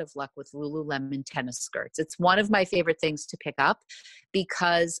lot of luck with Lululemon tennis skirts. It's one of my favorite things to pick up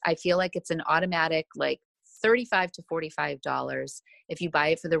because I feel like it's an automatic like $35 to $45 if you buy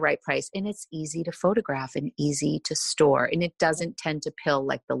it for the right price, and it's easy to photograph and easy to store, and it doesn't tend to pill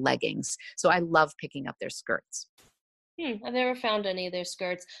like the leggings. So I love picking up their skirts. I've never found any of their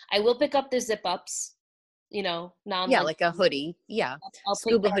skirts. I will pick up their zip ups. You know, like a hoodie. Yeah.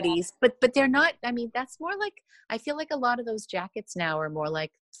 Scuba hoodies. But they're not, I mean, that's more like, I feel like a lot of those jackets now are more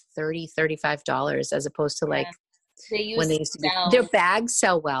like $30, $35 as opposed to like when they used to be. Their bags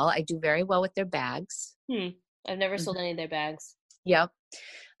sell well. I do very well with their bags. I've never sold any of their bags. Yep.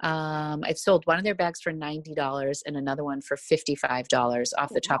 I've sold one of their bags for $90 and another one for $55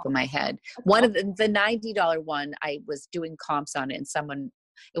 off the top of my head. One of the $90 one, I was doing comps on it and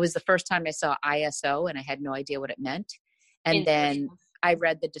it was the first time I saw ISO and I had no idea what it meant. And then I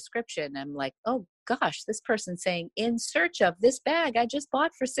read the description. I'm like, oh gosh, this person's saying in search of this bag I just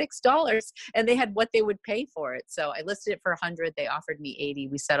bought for $6, and they had what they would pay for it. So I listed it for $100. They offered me $80.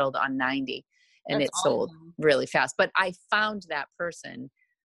 We settled on $90 and it sold really fast. But I found that person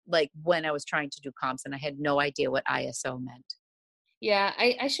like when I was trying to do comps and I had no idea what ISO meant. Yeah.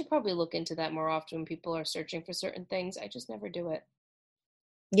 I should probably look into that more often when people are searching for certain things. I just never do it.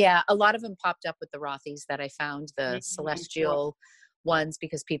 Yeah, a lot of them popped up with the Rothy's that I found, the Celestial ones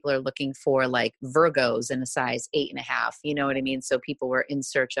because people are looking for like Virgos in a size 8.5. You know what I mean? So people were in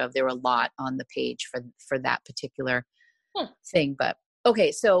search of, there were a lot on the page for that particular thing. But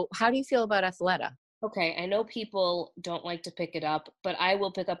okay. So how do you feel about Athleta? Okay, I know people don't like to pick it up, but I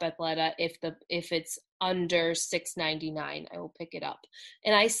will pick up Athleta if it's under $6.99. I will pick it up,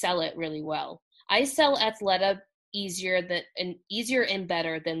 and I sell it really well. I sell Athleta easier and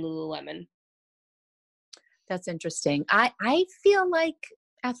better than Lululemon. That's interesting. I feel like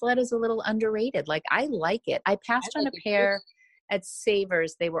Athleta is a little underrated. Like I like it. I passed on a pair at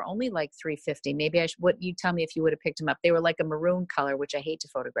Savers. They were only like $3.50. Maybe what you tell me if you would have picked them up. They were like a maroon color, which I hate to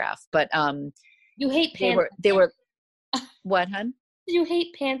photograph, but you hate pants. They were what, hun? You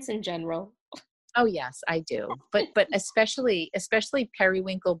hate pants in general. Oh yes, I do. But especially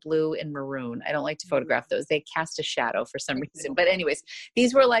periwinkle blue and maroon. I don't like to photograph those. They cast a shadow for some reason. But anyways,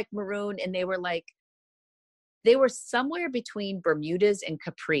 these were like maroon, and they were somewhere between Bermudas and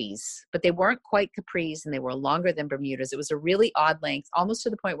capris, but they weren't quite capris, and they were longer than Bermudas. It was a really odd length, almost to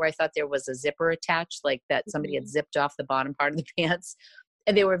the point where I thought there was a zipper attached, like that somebody had zipped off the bottom part of the pants.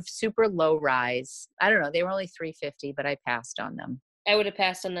 And they were super low rise. I don't know. They were only $3.50, but I passed on them. I would have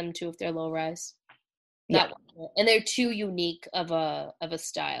passed on them too if they're low rise. Yeah. And they're too unique of a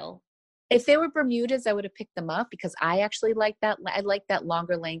style. If they were Bermudas, I would have picked them up because I actually like that. I like that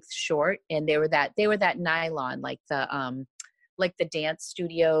longer length short, and they were that nylon, like the Dance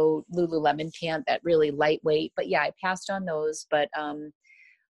Studio Lululemon pant, that really lightweight. But yeah, I passed on those. But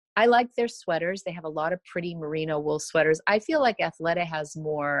I like their sweaters. They have a lot of pretty merino wool sweaters. I feel like Athleta has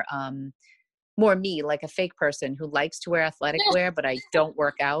more me, like a fake person who likes to wear athletic wear, but I don't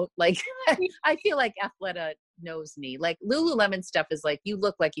work out. Like I feel like Athleta knows me. Like Lululemon stuff is like, you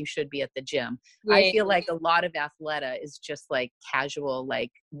look like you should be at the gym. Yeah. I feel like a lot of Athleta is just like casual,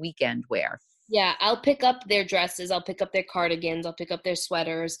 like weekend wear. Yeah, I'll pick up their dresses, I'll pick up their cardigans, I'll pick up their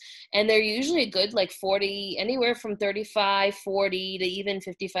sweaters, and they're usually good, like 40, anywhere from 35, 40 to even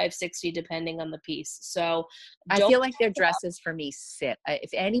 55, 60, depending on the piece. So I feel like their dresses for me sit. If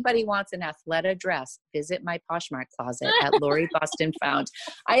anybody wants an Athleta dress, visit my Poshmark closet at Lori Boston Found.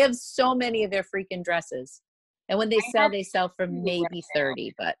 I have so many of their freaking dresses. And when they sell for maybe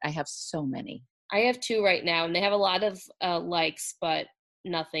 30, but I have so many. I have 2 right now, and they have a lot of likes, but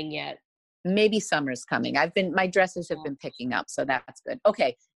nothing yet. Maybe summer's coming. My dresses have been picking up, so that's good.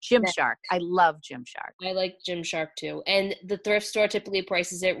 Okay. Gymshark. I love Gymshark. I like Gymshark too. And the thrift store typically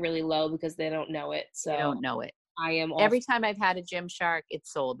prices it really low because they don't know it. So they don't know it. Every time I've had a Gymshark,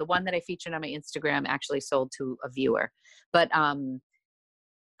 it's sold. The one that I featured on my Instagram actually sold to a viewer. But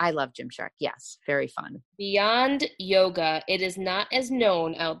I love Gymshark. Yes. Very fun. Beyond Yoga. It is not as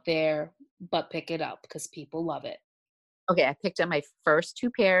known out there, but pick it up because people love it. Okay, I picked up my first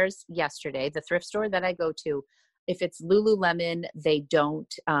 2 pairs yesterday. The thrift store that I go to, if it's Lululemon, they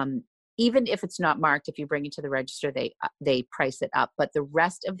don't, even if it's not marked, if you bring it to the register, they price it up. But the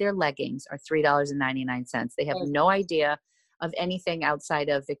rest of their leggings are $3.99. They have no idea of anything outside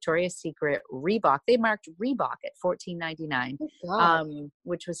of Victoria's Secret, Reebok. They marked Reebok at $14.99,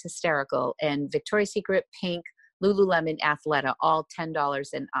 which was hysterical. And Victoria's Secret, Pink, Lululemon, Athleta, all $10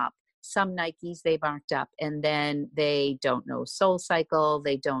 and up. Some Nikes they marked up, and then they don't know Soul Cycle.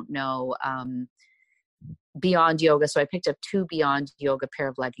 They don't know Beyond Yoga. So I picked up 2 Beyond Yoga pair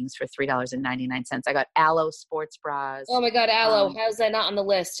of leggings for $3.99. I got Aloe sports bras. Oh my God, Aloe. How's that not on the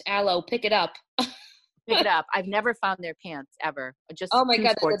list? Aloe, pick it up. Pick it up. I've never found their pants ever. Just 2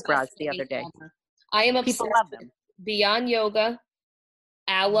 sports bras the other day. I am obsessed. People love them. Beyond Yoga,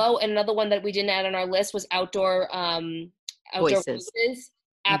 Aloe, and another one that we didn't add on our list was Outdoor Voices.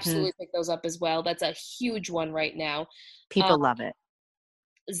 Absolutely pick those up as well. That's a huge one right now. People love it.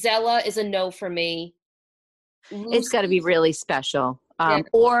 Zella is a no for me. It's got to be really special.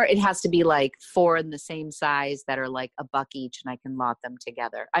 Or it has to be like 4 in the same size that are like $1 each, and I can lot them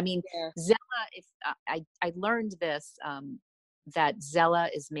together. I mean, Zella, if I learned this, that Zella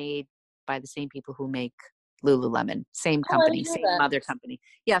is made by the same people who make Lululemon, same company, same mother company.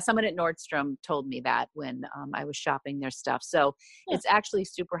 Yeah, someone at Nordstrom told me that when I was shopping their stuff. So it's actually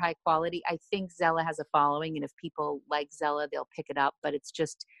super high quality. I think Zella has a following, and if people like Zella, they'll pick it up. But it's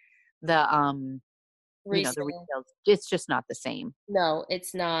just the the retail. It's just not the same. No,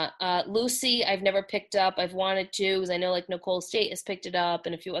 it's not. Lucy, I've never picked up. I've wanted to because I know like Nicole State has picked it up,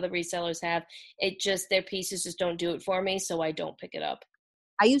 and a few other resellers have. It just their pieces just don't do it for me, so I don't pick it up.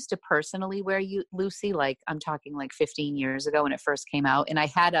 I used to personally wear Lucy, like I'm talking like 15 years ago when it first came out. And I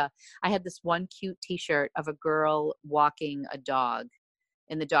had this one cute t-shirt of a girl walking a dog,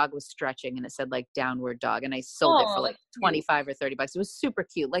 and the dog was stretching, and it said like downward dog. And I sold it for like 25 or $30. It was super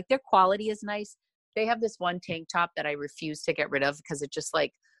cute. Like their quality is nice, they have this one tank top that I refuse to get rid of because it just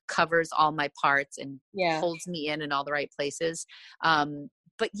like covers all my parts and holds me in all the right places.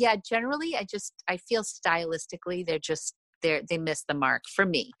 But yeah, generally I feel stylistically, they miss the mark for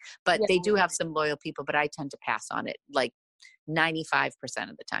me, but they do have some loyal people, but I tend to pass on it like 95%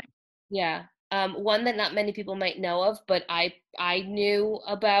 of the time. Yeah. One that not many people might know of, but I knew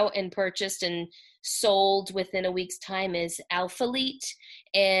about and purchased and sold within a week's time is Alphalete,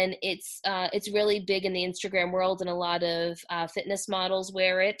 and it's really big in the Instagram world, and a lot of fitness models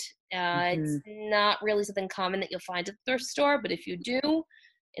wear it. It's not really something common that you'll find at the thrift store, but if you do,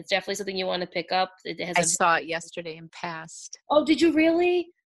 it's definitely something you want to pick up. I saw it yesterday and passed. Oh, did you really?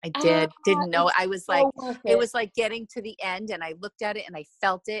 I didn't know. I was like, it was like getting to the end, and I looked at it and I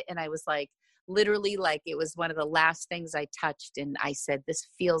felt it, and I was like, literally like it was one of the last things I touched, and I said, this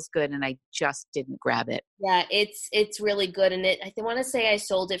feels good, and I just didn't grab it. Yeah, it's really good, and I want to say I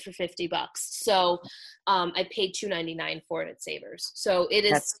sold it for $50. So I paid $2.99 for it at Savers. So it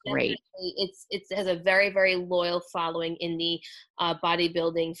is, that's great. It has a very, very loyal following in the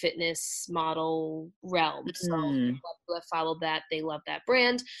bodybuilding fitness model realm. So people that follow that, they love that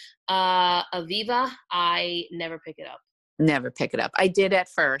brand. Ivivva, I never pick it up. Never pick it up. I did at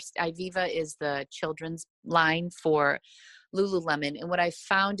first. Ivivva is the children's line for Lululemon. And what I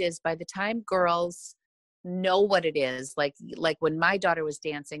found is by the time girls know what it is, like when my daughter was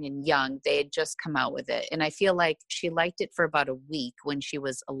dancing and young, they had just come out with it. And I feel like she liked it for about a week when she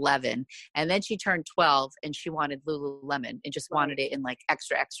was 11. And then she turned 12 and she wanted Lululemon and just wanted it in like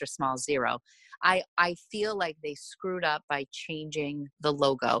extra, extra small zero. I feel like they screwed up by changing the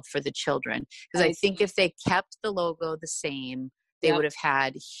logo for the children. Because I think if they kept the logo the same, they would have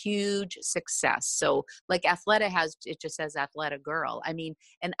had huge success. So like Athleta has, it just says Athleta Girl. I mean,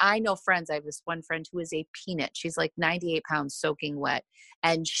 and I know friends, I have this one friend who is a peanut. She's like 98 pounds soaking wet.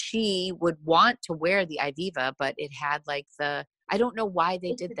 And she would want to wear the Ivivva, but it had like I don't know why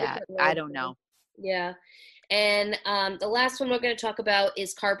they did that. I don't know. Yeah. And the last one we're going to talk about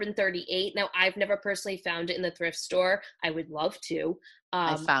is Carbon 38. Now, I've never personally found it in the thrift store. I would love to.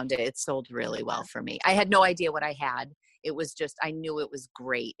 I found it. It sold really well for me. I had no idea what I had. It was just, I knew it was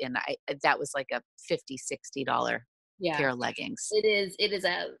great. And that was like a $50, $60 pair of leggings.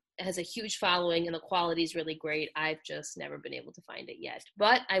 It has a huge following, and the quality is really great. I've just never been able to find it yet,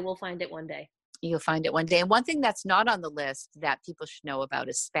 but I will find it one day. You'll find it one day. And one thing that's not on the list that people should know about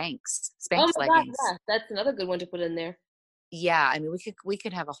is Spanx. Spanx leggings. God, yeah. That's another good one to put in there. Yeah, I mean, we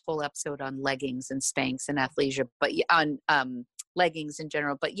could have a whole episode on leggings and Spanx and athleisure, but on leggings in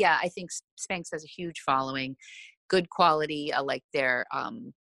general. But yeah, I think Spanx has a huge following, good quality, like their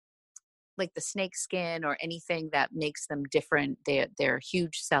like the snake skin or anything that makes them different. They're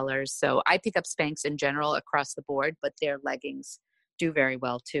huge sellers. So I pick up Spanx in general across the board, but their leggings do very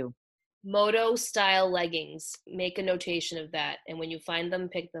well too. Moto style leggings. Make a notation of that. And when you find them,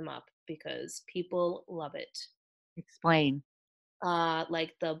 pick them up because people love it. Explain.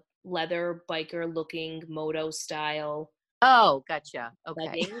 Like the leather biker looking moto style. Oh, gotcha. Okay.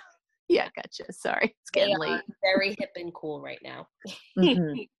 Leggings. Yeah, gotcha. Sorry. It's getting late. Very hip and cool right now.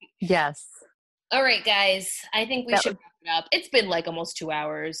 Yes. All right, guys. I think we should wrap it up. It's been like almost 2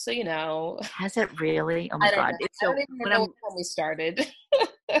 hours, so you know. Has it really? Oh my God. I don't even know when we started.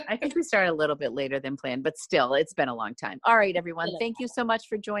 I think we started a little bit later than planned, but still, it's been a long time. All right, everyone. Thank you so much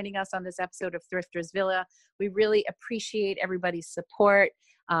for joining us on this episode of Thrifters Villa. We really appreciate everybody's support.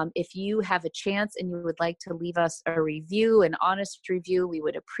 If you have a chance and you would like to leave us a review, an honest review, we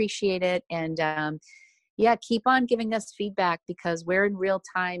would appreciate it. And keep on giving us feedback because we're in real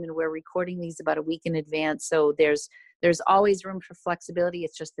time and we're recording these about a week in advance. So there's always room for flexibility.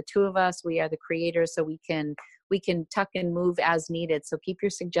 It's just the two of us. We are the creators, so we can tuck and move as needed. So keep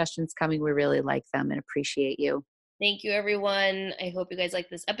your suggestions coming. We really like them and appreciate you. Thank you, everyone. I hope you guys like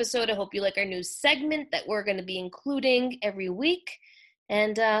this episode. I hope you like our new segment that we're going to be including every week.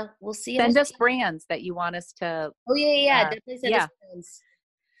 And we'll see you. Send us brands that you want us to. Oh, yeah. Definitely send us brands.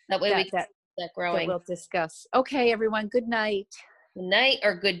 That way we can keep that growing. We'll discuss. Okay, everyone. Good night. Good night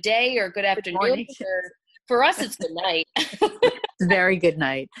or good day or good afternoon. For us, it's good night. Very good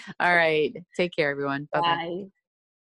night. All right. Take care, everyone. Bye-bye. Bye.